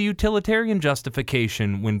even the utilitarian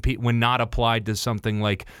justification, when not applied to something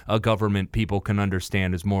like a government, people can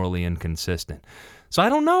understand is morally inconsistent. So I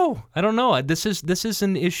don't know. This is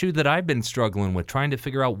an issue that I've been struggling with, trying to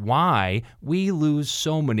figure out why we lose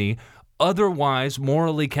so many otherwise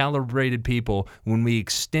morally calibrated people when we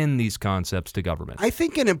extend these concepts to government. I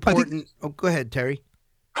think an important... go ahead, Terry.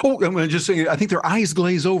 I'm just saying, I think their eyes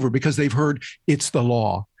glaze over because they've heard it's the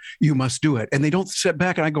law. You must do it. And they don't sit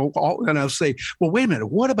back and I'll say, well, wait a minute.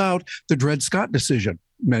 What about the Dred Scott decision?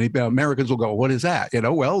 Many Americans will go, what is that?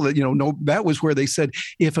 No, that was where they said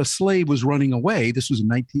if a slave was running away, this was in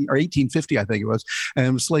 1850, I think it was,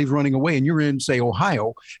 and a slave running away, and you're in, say,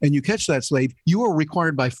 Ohio, and you catch that slave, you are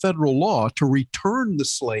required by federal law to return the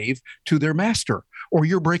slave to their master, or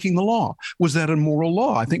you're breaking the law. Was that a moral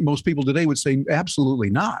law? I think most people today would say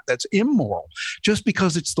absolutely not. That's immoral. Just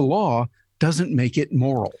because it's the law doesn't make it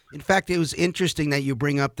moral. In fact, it was interesting that you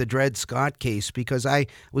bring up the Dred Scott case, because I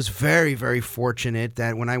was very, very fortunate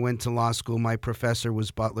that when I went to law school, my professor was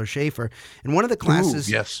Butler Schaefer, and one of the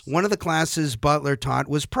classes Butler taught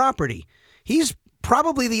was property. He's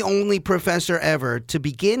probably the only professor ever to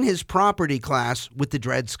begin his property class with the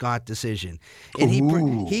Dred Scott decision. And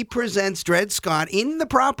he presents Dred Scott in the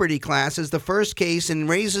property class as the first case and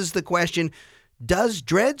raises the question, does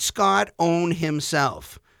Dred Scott own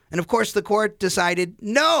himself? And of course, the court decided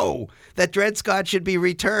no, that Dred Scott should be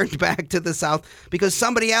returned back to the South because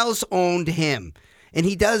somebody else owned him. And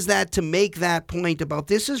he does that to make that point about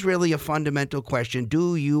this is really a fundamental question.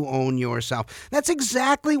 Do you own yourself? That's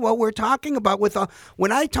exactly what we're talking about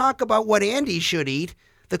when I talk about what Andy should eat.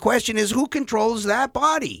 The question is, who controls that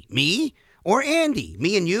body? Me or Andy?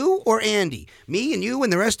 Me and you or Andy? Me and you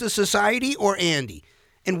and the rest of society or Andy?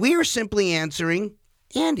 And we are simply answering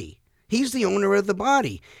Andy. He's the owner of the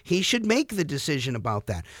body. He should make the decision about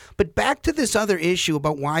that. But back to this other issue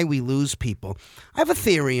about why we lose people. I have a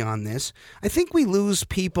theory on this. I think we lose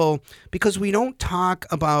people because we don't talk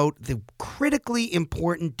about the critically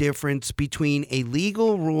important difference between a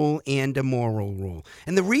legal rule and a moral rule.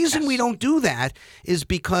 And the reason we don't do that is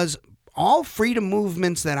because all freedom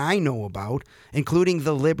movements that I know about, including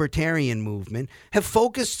the libertarian movement, have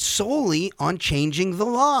focused solely on changing the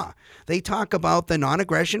law. They talk about the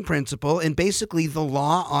non-aggression principle, and basically the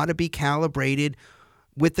law ought to be calibrated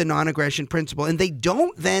with the non-aggression principle. And they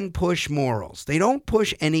don't then push morals. They don't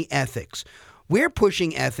push any ethics. We're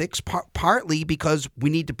pushing ethics partly because we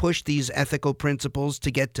need to push these ethical principles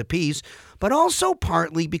to get to peace, but also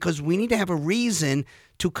partly because we need to have a reason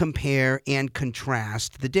to compare and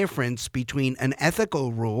contrast the difference between an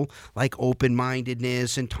ethical rule like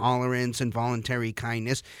open-mindedness and tolerance and voluntary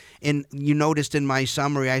kindness. And you noticed in my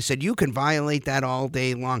summary, I said you can violate that all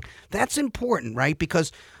day long. That's important, right?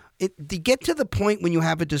 Because to get to the point when you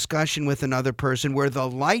have a discussion with another person where the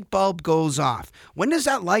light bulb goes off. When does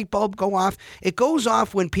that light bulb go off? It goes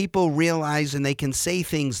off when people realize and they can say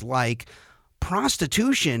things like,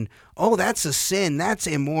 prostitution, oh, that's a sin, that's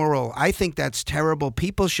immoral, I think that's terrible,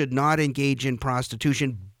 people should not engage in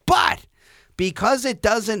prostitution, but because it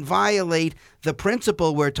doesn't violate the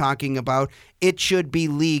principle we're talking about, it should be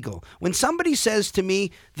legal. When somebody says to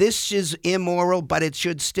me, this is immoral, but it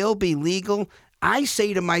should still be legal, I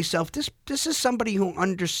say to myself, this is somebody who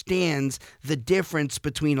understands the difference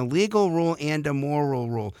between a legal rule and a moral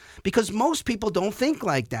rule. Because most people don't think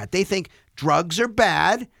like that. They think drugs are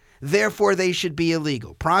bad, therefore they should be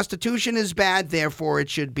illegal. Prostitution is bad, therefore it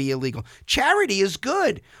should be illegal. Charity is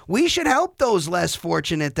good. We should help those less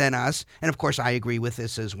fortunate than us. And of course, I agree with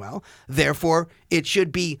this as well. Therefore, it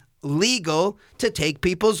should be legal to take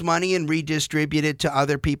people's money and redistribute it to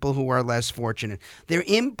other people who are less fortunate. They're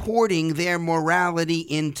importing their morality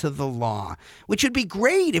into the law, which would be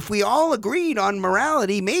great if we all agreed on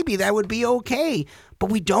morality. Maybe that would be okay. But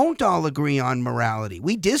we don't all agree on morality.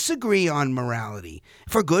 We disagree on morality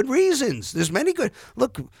for good reasons. There's many good.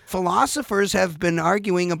 Look, philosophers have been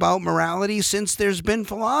arguing about morality since there's been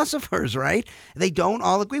philosophers, right? They don't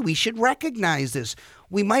all agree. We should recognize this.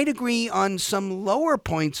 We might agree on some lower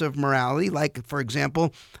points of morality, like, for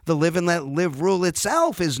example, the live and let live rule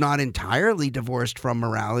itself is not entirely divorced from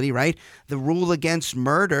morality, right? The rule against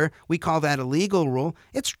murder, we call that a legal rule.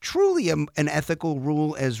 It's truly an ethical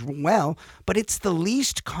rule as well, but it's the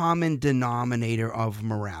least common denominator of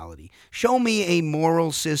morality. Show me a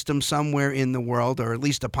moral system somewhere in the world, or at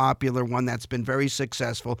least a popular one that's been very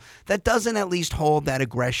successful, that doesn't at least hold that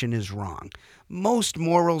aggression is wrong. Most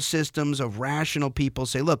moral systems of rational people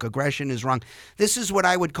say, look, aggression is wrong. This is what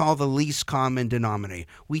I would call the least common denominator.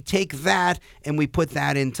 We take that and we put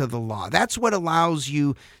that into the law. That's what allows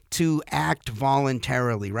you to act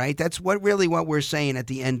voluntarily, right? That's what we're saying at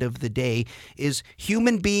the end of the day is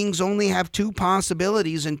human beings only have two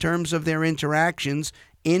possibilities in terms of their interactions,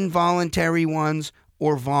 involuntary ones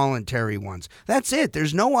or voluntary ones. That's it.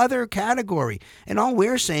 There's no other category. And all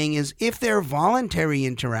we're saying is if they're voluntary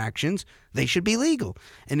interactions, they should be legal.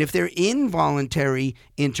 And if they're involuntary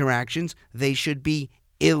interactions, they should be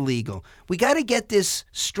illegal. We got to get this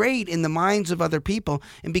straight in the minds of other people.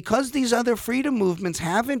 And because these other freedom movements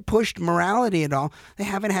haven't pushed morality at all, they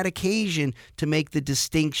haven't had occasion to make the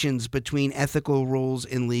distinctions between ethical rules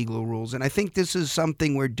and legal rules. And I think this is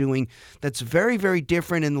something we're doing that's very, very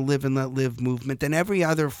different in the live and let live movement than every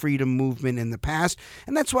other freedom movement in the past.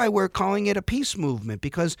 And that's why we're calling it a peace movement,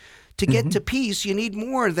 because to get to peace, you need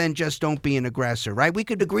more than just don't be an aggressor, right? We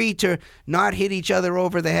could agree to not hit each other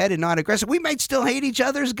over the head and not aggressive. We might still hate each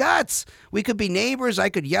other's guts. We could be neighbors. I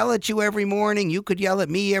could yell at you every morning. You could yell at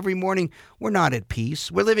me every morning. We're not at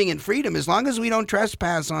peace. We're living in freedom. As long as we don't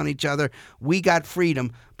trespass on each other, we got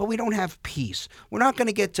freedom, but we don't have peace. We're not going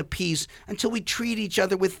to get to peace until we treat each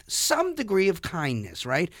other with some degree of kindness,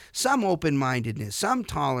 right? Some open-mindedness, some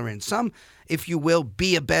tolerance, some, if you will,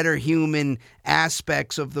 be a better human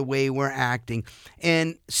aspects of the way we're acting.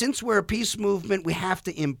 And since we're a peace movement, we have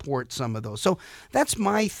to import some of those. So that's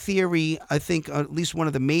my theory, I think, at least one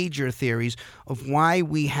of the major theories of why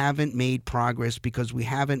we haven't made progress, because we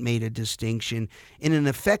haven't made a distinction in an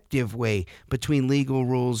effective way between legal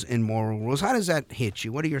rules and moral rules. How does that hit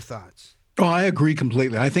you? What are your thoughts? Oh, I agree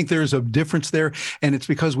completely. I think there's a difference there, and it's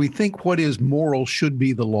because we think what is moral should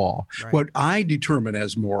be the law. Right. What I determine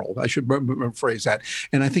as moral, I should rephrase that,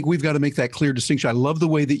 and I think we've got to make that clear distinction. I love the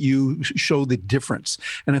way that you show the difference,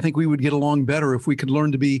 and I think we would get along better if we could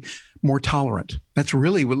learn to be more tolerant. That's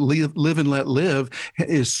really what live and let live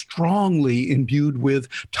is, strongly imbued with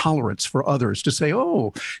tolerance for others, to say,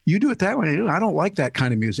 oh, you do it that way. I don't like that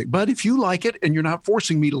kind of music. But if you like it and you're not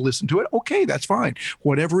forcing me to listen to it, okay, that's fine,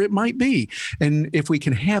 whatever it might be. And if we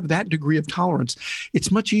can have that degree of tolerance, it's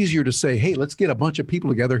much easier to say, hey, let's get a bunch of people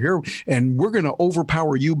together here and we're going to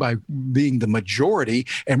overpower you by being the majority,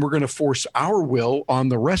 and we're going to force our will on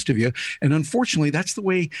the rest of you. And unfortunately, that's the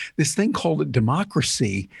way this thing called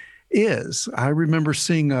democracy is. I remember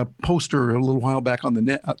seeing a poster a little while back on the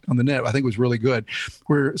net. I think it was really good,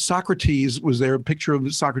 where Socrates was there, a picture of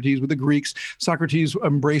Socrates with the Greeks. Socrates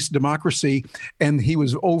embraced democracy, and he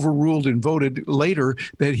was overruled and voted later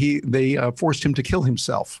that they forced him to kill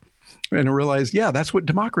himself. And I realized, yeah, that's what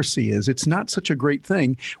democracy is. It's not such a great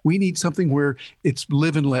thing. We need something where it's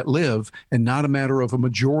live and let live, and not a matter of a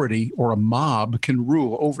majority or a mob can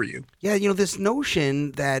rule over you. Yeah, this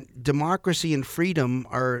notion that democracy and freedom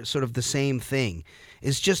are sort of the same thing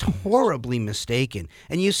is just horribly mistaken.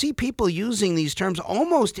 And you see people using these terms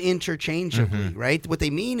almost interchangeably, right? What they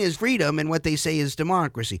mean is freedom, and what they say is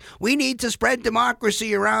democracy. We need to spread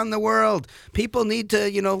democracy around the world. People need to,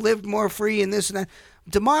 live more free and this and that.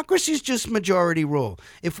 Democracy is just majority rule.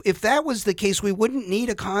 If that was the case, we wouldn't need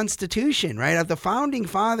a constitution, right? The founding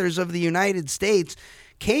fathers of the United States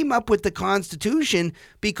came up with the Constitution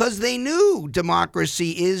because they knew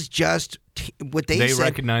democracy is just what they said. They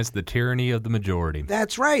recognized the tyranny of the majority.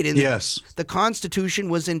 That's right. And yes, the Constitution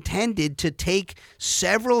was intended to take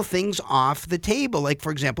several things off the table, like,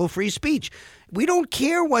 for example, free speech. We don't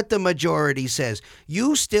care what the majority says.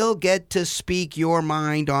 You still get to speak your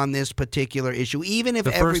mind on this particular issue, even if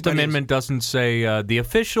the First Amendment doesn't say the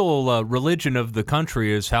official religion of the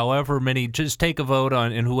country is however many. Just take a vote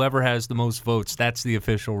on, and whoever has the most votes, that's the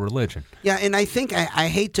official religion. Yeah, and I think I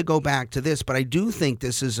hate to go back to this, but I do think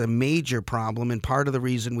this is a major problem, and part of the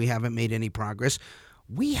reason we haven't made any progress.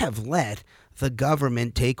 We have let the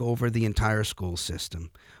government take over the entire school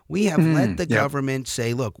system. We have let the government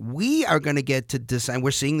say, look, we are going to get to decide.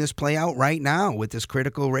 We're seeing this play out right now with this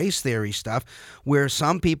critical race theory stuff, where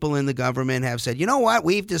some people in the government have said, you know what,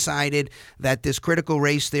 we've decided that this critical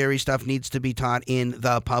race theory stuff needs to be taught in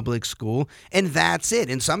the public school, and that's it.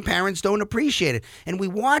 And some parents don't appreciate it. And we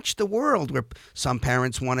watch the world where some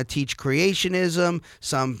parents want to teach creationism,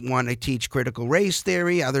 some want to teach critical race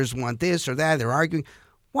theory, others want this or that. They're arguing.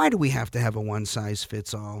 Why do we have to have a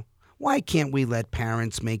one-size-fits-all? Why can't we let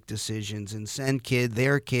parents make decisions and send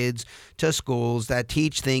their kids to schools that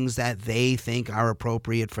teach things that they think are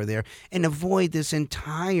appropriate for and avoid this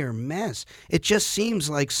entire mess? It just seems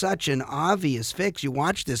like such an obvious fix. You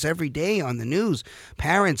watch this every day on the news.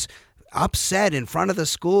 Parents upset in front of the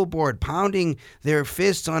school board, pounding their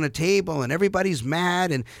fists on a table, and everybody's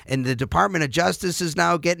mad, and the Department of Justice is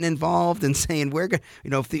now getting involved and saying, we're going,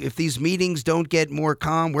 if these meetings don't get more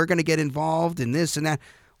calm, we're going to get involved in this and that.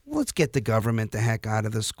 Let's get the government the heck out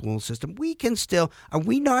of the school system. We can still, are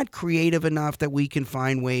we not creative enough that we can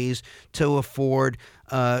find ways to afford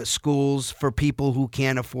schools for people who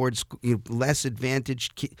can't afford less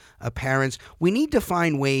advantaged parents? We need to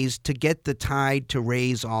find ways to get the tide to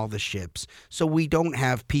raise all the ships, so we don't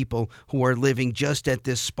have people who are living just at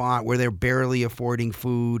this spot where they're barely affording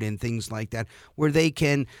food and things like that, where they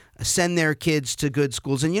can send their kids to good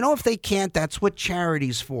schools. And if they can't, that's what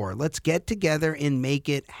charity's for. Let's get together and make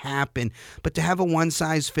it happen. But to have a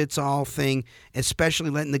one-size-fits-all thing,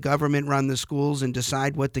 especially letting the government run the schools and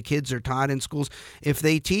decide what the kids are taught in schools, if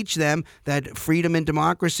they teach them that freedom and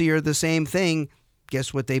democracy are the same thing,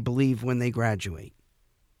 guess what they believe when they graduate?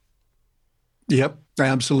 Yep,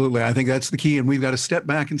 absolutely. I think that's the key. And we've got to step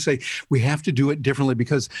back and say we have to do it differently,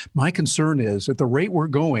 because my concern is at the rate we're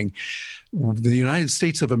going, the United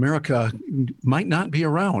States of America might not be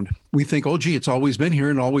around. We think, oh, gee, it's always been here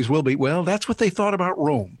and always will be. Well, that's what they thought about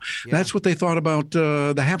Rome. Yeah. That's what they thought about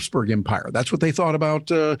the Habsburg Empire. That's what they thought about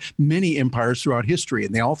many empires throughout history.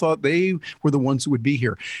 And they all thought they were the ones that would be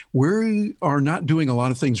here. We are not doing a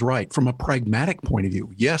lot of things right from a pragmatic point of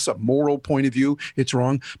view. Yes, a moral point of view, it's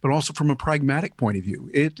wrong, but also from a pragmatic point of view.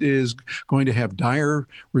 It is going to have dire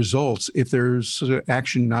results if there's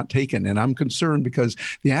action not taken. And I'm concerned because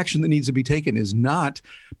the action that needs to be taken is not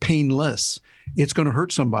painless. It's going to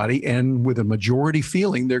hurt somebody. And with a majority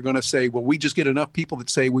feeling, they're going to say, well, we just get enough people that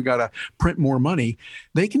say we got to print more money.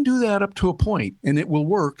 They can do that up to a point, and it will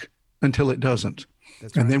work until it doesn't.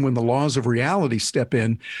 That's right. And then when the laws of reality step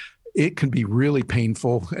in, it can be really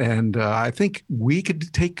painful. And I think we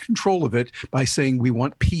could take control of it by saying we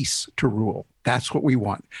want peace to rule. That's what we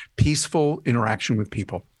want. Peaceful interaction with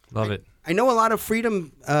people. Love it. I know a lot of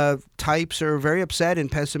freedom types are very upset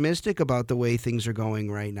and pessimistic about the way things are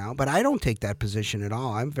going right now, but I don't take that position at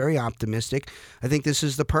all. I'm very optimistic. I think this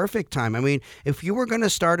is the perfect time. I mean, if you were going to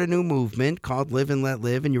start a new movement called Live and Let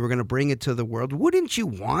Live and you were going to bring it to the world, wouldn't you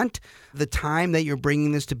want the time that you're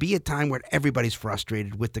bringing this to be a time where everybody's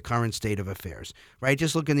frustrated with the current state of affairs, right?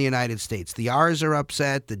 Just look in the United States. The R's are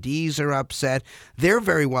upset. The D's are upset. They're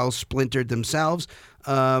very well splintered themselves.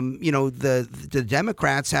 The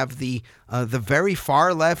Democrats have the very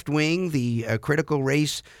far left wing, the critical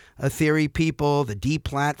race theory people, the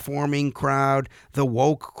deplatforming crowd, the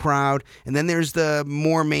woke crowd, and then there's the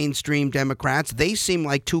more mainstream Democrats. They seem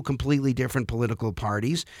like two completely different political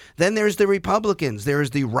parties. Then there's the Republicans.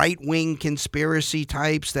 There's the right-wing conspiracy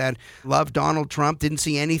types that love Donald Trump, didn't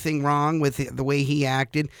see anything wrong with the way he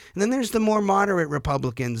acted. And then there's the more moderate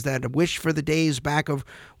Republicans that wish for the days back of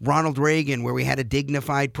Ronald Reagan, where we had a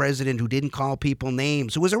dignified president who didn't call people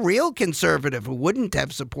names, who was a real conservative, who wouldn't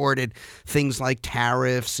have supported things like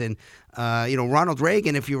tariffs. And Ronald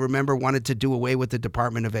Reagan, if you remember, wanted to do away with the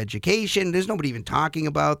Department of Education. There's nobody even talking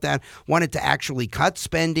about that. Wanted to actually cut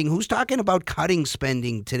spending. Who's talking about cutting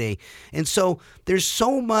spending today? And so there's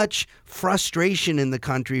so much frustration in the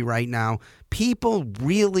country right now. People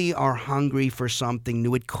really are hungry for something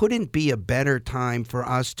new. It couldn't be a better time for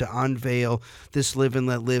us to unveil this Live and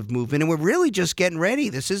Let Live movement. And we're really just getting ready.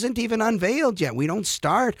 This isn't even unveiled yet. We don't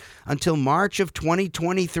start until March of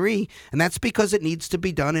 2023. And that's because it needs to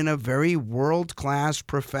be done in a very world-class,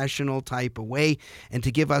 professional type of way, and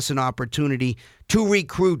to give us an opportunity to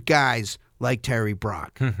recruit guys like Terry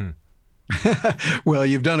Brock. Well,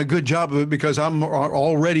 you've done a good job of it because I'm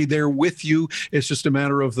already there with you. It's just a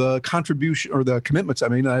matter of the contribution or the commitments,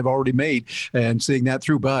 I've already made and seeing that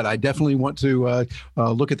through. But I definitely want to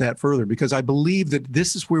look at that further because I believe that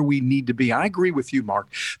this is where we need to be. I agree with you, Mark,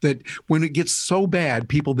 that when it gets so bad,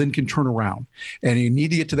 people then can turn around. And you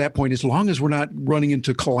need to get to that point as long as we're not running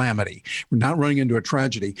into calamity. We're not running into a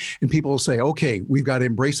tragedy. And people will say, okay, we've got to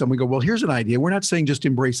embrace them. We go, well, here's an idea. We're not saying just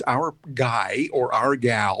embrace our guy or our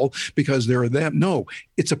gal because they're them. No,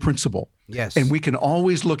 it's a principle. Yes. And we can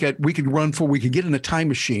always we can get in a time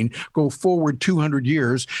machine, go forward 200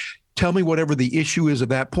 years. Tell me whatever the issue is at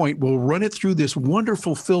that point. We'll run it through this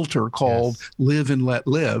wonderful filter called Live and Let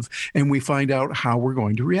Live, and we find out how we're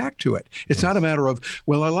going to react to it. It's not a matter of,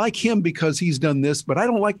 well, I like him because he's done this, but I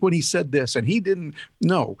don't like when he said this and he didn't.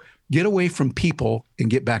 No. Get away from people and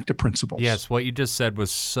get back to principles. Yes, what you just said was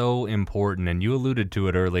so important, and you alluded to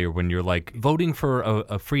it earlier when you're like, voting for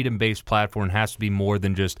a freedom-based platform has to be more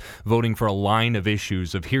than just voting for a line of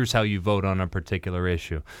issues of here's how you vote on a particular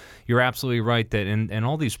issue. You're absolutely right that, and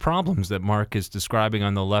all these problems that Mark is describing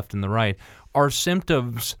on the left and the right are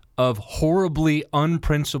symptoms of horribly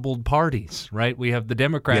unprincipled parties, right? We have the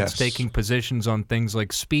Democrats taking positions on things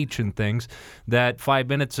like speech and things that 5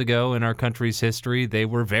 minutes ago in our country's history, they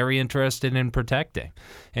were very interested in protecting.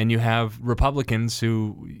 And you have Republicans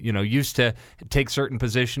who, used to take certain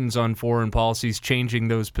positions on foreign policies, changing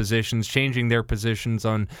those positions, changing their positions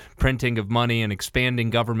on printing of money and expanding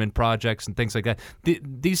government projects and things like that.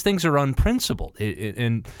 These things are unprincipled.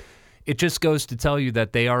 And it just goes to tell you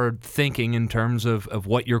that they are thinking in terms of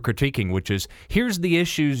what you're critiquing, which is, here's the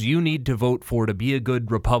issues you need to vote for to be a good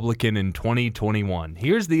Republican in 2021.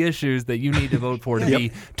 Here's the issues that you need to vote for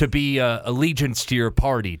to be allegiance to your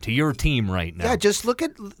party, to your team right now. Yeah, just look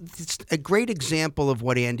at a great example of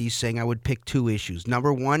what Andy's saying. I would pick two issues.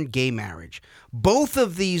 Number one, gay marriage. Both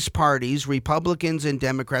of these parties, Republicans and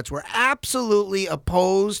Democrats, were absolutely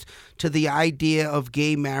opposed to the idea of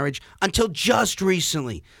gay marriage until just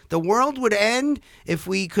recently. The world would end if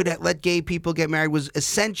we could let gay people get married was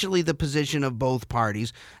essentially the position of both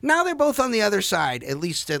parties. Now they're both on the other side. At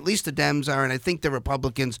least the Dems are, and I think the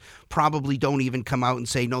Republicans probably don't even come out and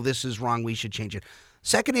say, no, this is wrong, we should change it.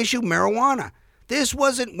 Second issue, marijuana. This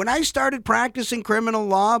wasn't, when I started practicing criminal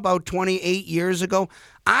law about 28 years ago,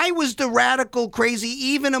 I was the radical crazy,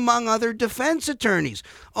 even among other defense attorneys.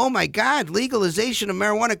 Oh my God, legalization of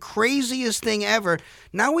marijuana, craziest thing ever.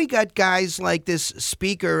 Now we got guys like this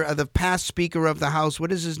speaker, the past Speaker of the House,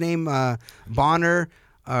 what is his name? Bonner,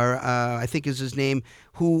 or I think is his name,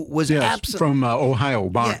 who was from Ohio,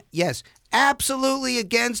 Bonner. Yes. Absolutely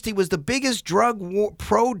against. He was the biggest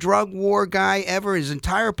pro-drug war guy ever his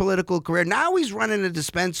entire political career. Now he's running a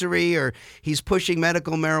dispensary or he's pushing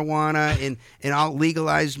medical marijuana and all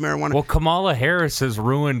legalized marijuana. Well, Kamala Harris has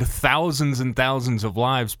ruined thousands and thousands of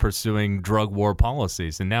lives pursuing drug war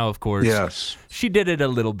policies. And now, of course, she did it a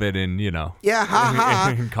little bit in, Yeah,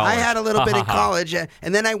 in college. I had a little bit in college.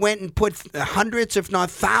 And then I went and put hundreds, if not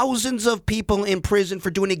thousands of people in prison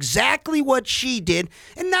for doing exactly what she did.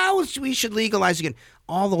 And now we should legalize again.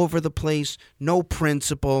 All over the place, no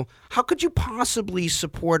principle. How could you possibly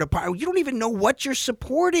support a party? You don't even know what you're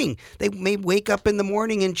supporting. They may wake up in the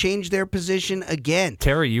morning and change their position again.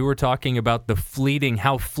 Terry, you were talking about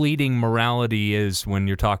how fleeting morality is when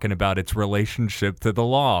you're talking about its relationship to the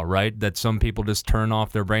law, right? That some people just turn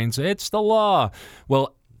off their brains. It's the law.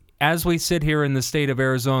 Well, as we sit here in the state of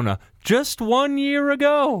Arizona, just 1 year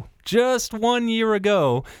ago,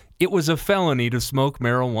 it was a felony to smoke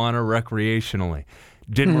marijuana recreationally.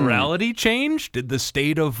 Did morality change? Did the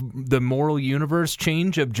state of the moral universe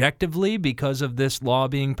change objectively because of this law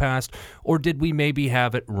being passed? Or did we maybe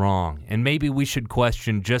have it wrong? And maybe we should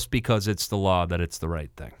question just because it's the law that it's the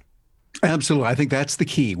right thing. Absolutely. I think that's the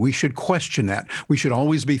key. We should question that. We should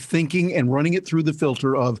always be thinking and running it through the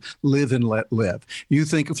filter of live and let live. You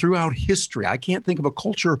think throughout history, I can't think of a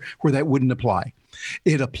culture where that wouldn't apply.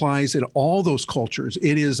 It applies in all those cultures.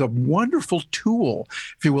 It is a wonderful tool,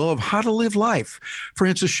 if you will, of how to live life.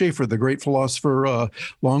 Francis Schaeffer, the great philosopher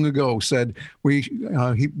long ago, said,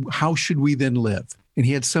 how should we then live? And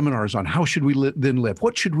he had seminars on how should we then live?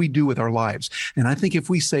 What should we do with our lives? And I think if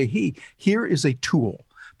we say, hey, here is a tool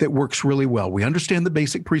that works really well. We understand the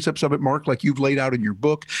basic precepts of it, Mark, like you've laid out in your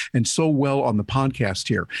book and so well on the podcast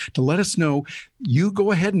here, to let us know you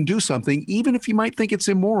go ahead and do something, even if you might think it's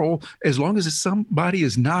immoral, as long as somebody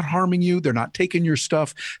is not harming you, they're not taking your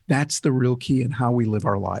stuff. That's the real key in how we live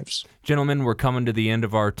our lives. Gentlemen, we're coming to the end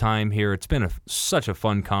of our time here. It's been such a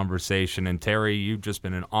fun conversation. And Terry, you've just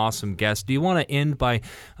been an awesome guest. Do you want to end by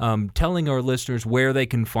telling our listeners where they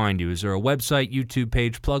can find you? Is there a website, YouTube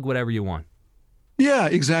page, plug whatever you want? Yeah,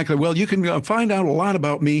 exactly. Well, you can find out a lot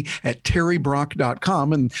about me at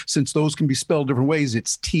terrybrock.com. And since those can be spelled different ways,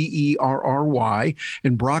 it's Terry,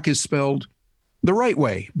 and Brock is spelled the right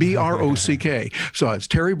way, Brock. So it's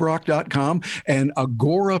terrybrock.com, and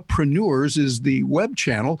Agorapreneurs is the web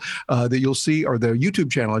channel that you'll see, or the YouTube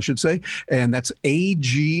channel, I should say. And that's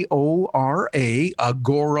Agora,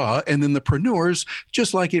 Agora, and then the preneurs,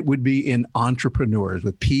 just like it would be in entrepreneurs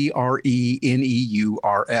with Preneurs,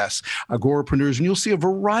 Agorapreneurs. And you'll see a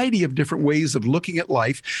variety of different ways of looking at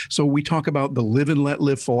life. So we talk about the live and let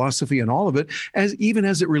live philosophy and all of it, even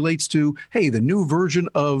as it relates to, hey, the new version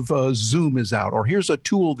of Zoom is out, or here's a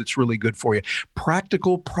tool that's really good for you.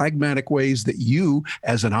 Practical, pragmatic ways that you,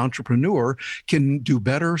 as an entrepreneur, can do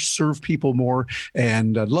better, serve people more.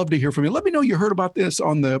 And I'd love to hear from you. Let me know you heard about this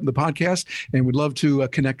on the podcast, and we'd love to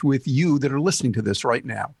connect with you that are listening to this right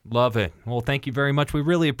now. Love it. Well, thank you very much. We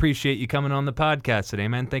really appreciate you coming on the podcast today,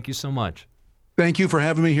 man. Thank you so much. Thank you for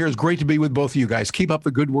having me here. It's great to be with both of you guys. Keep up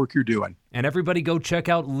the good work you're doing. And everybody go check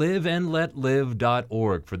out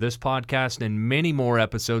liveandletlive.org for this podcast and many more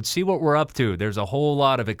episodes. See what we're up to. There's a whole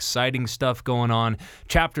lot of exciting stuff going on.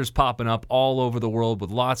 Chapters popping up all over the world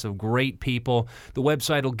with lots of great people. The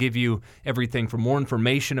website will give you everything from more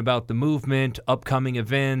information about the movement, upcoming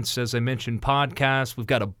events, as I mentioned, podcasts. We've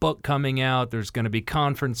got a book coming out. There's going to be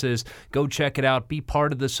conferences. Go check it out. Be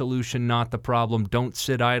part of the solution, not the problem. Don't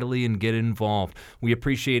sit idly and get involved. We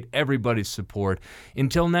appreciate everybody's support.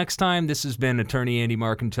 Until next time, this has been Attorney Andy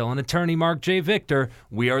Marcantel and Attorney Mark J. Victor.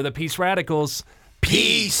 We are the Peace Radicals.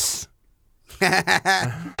 Peace!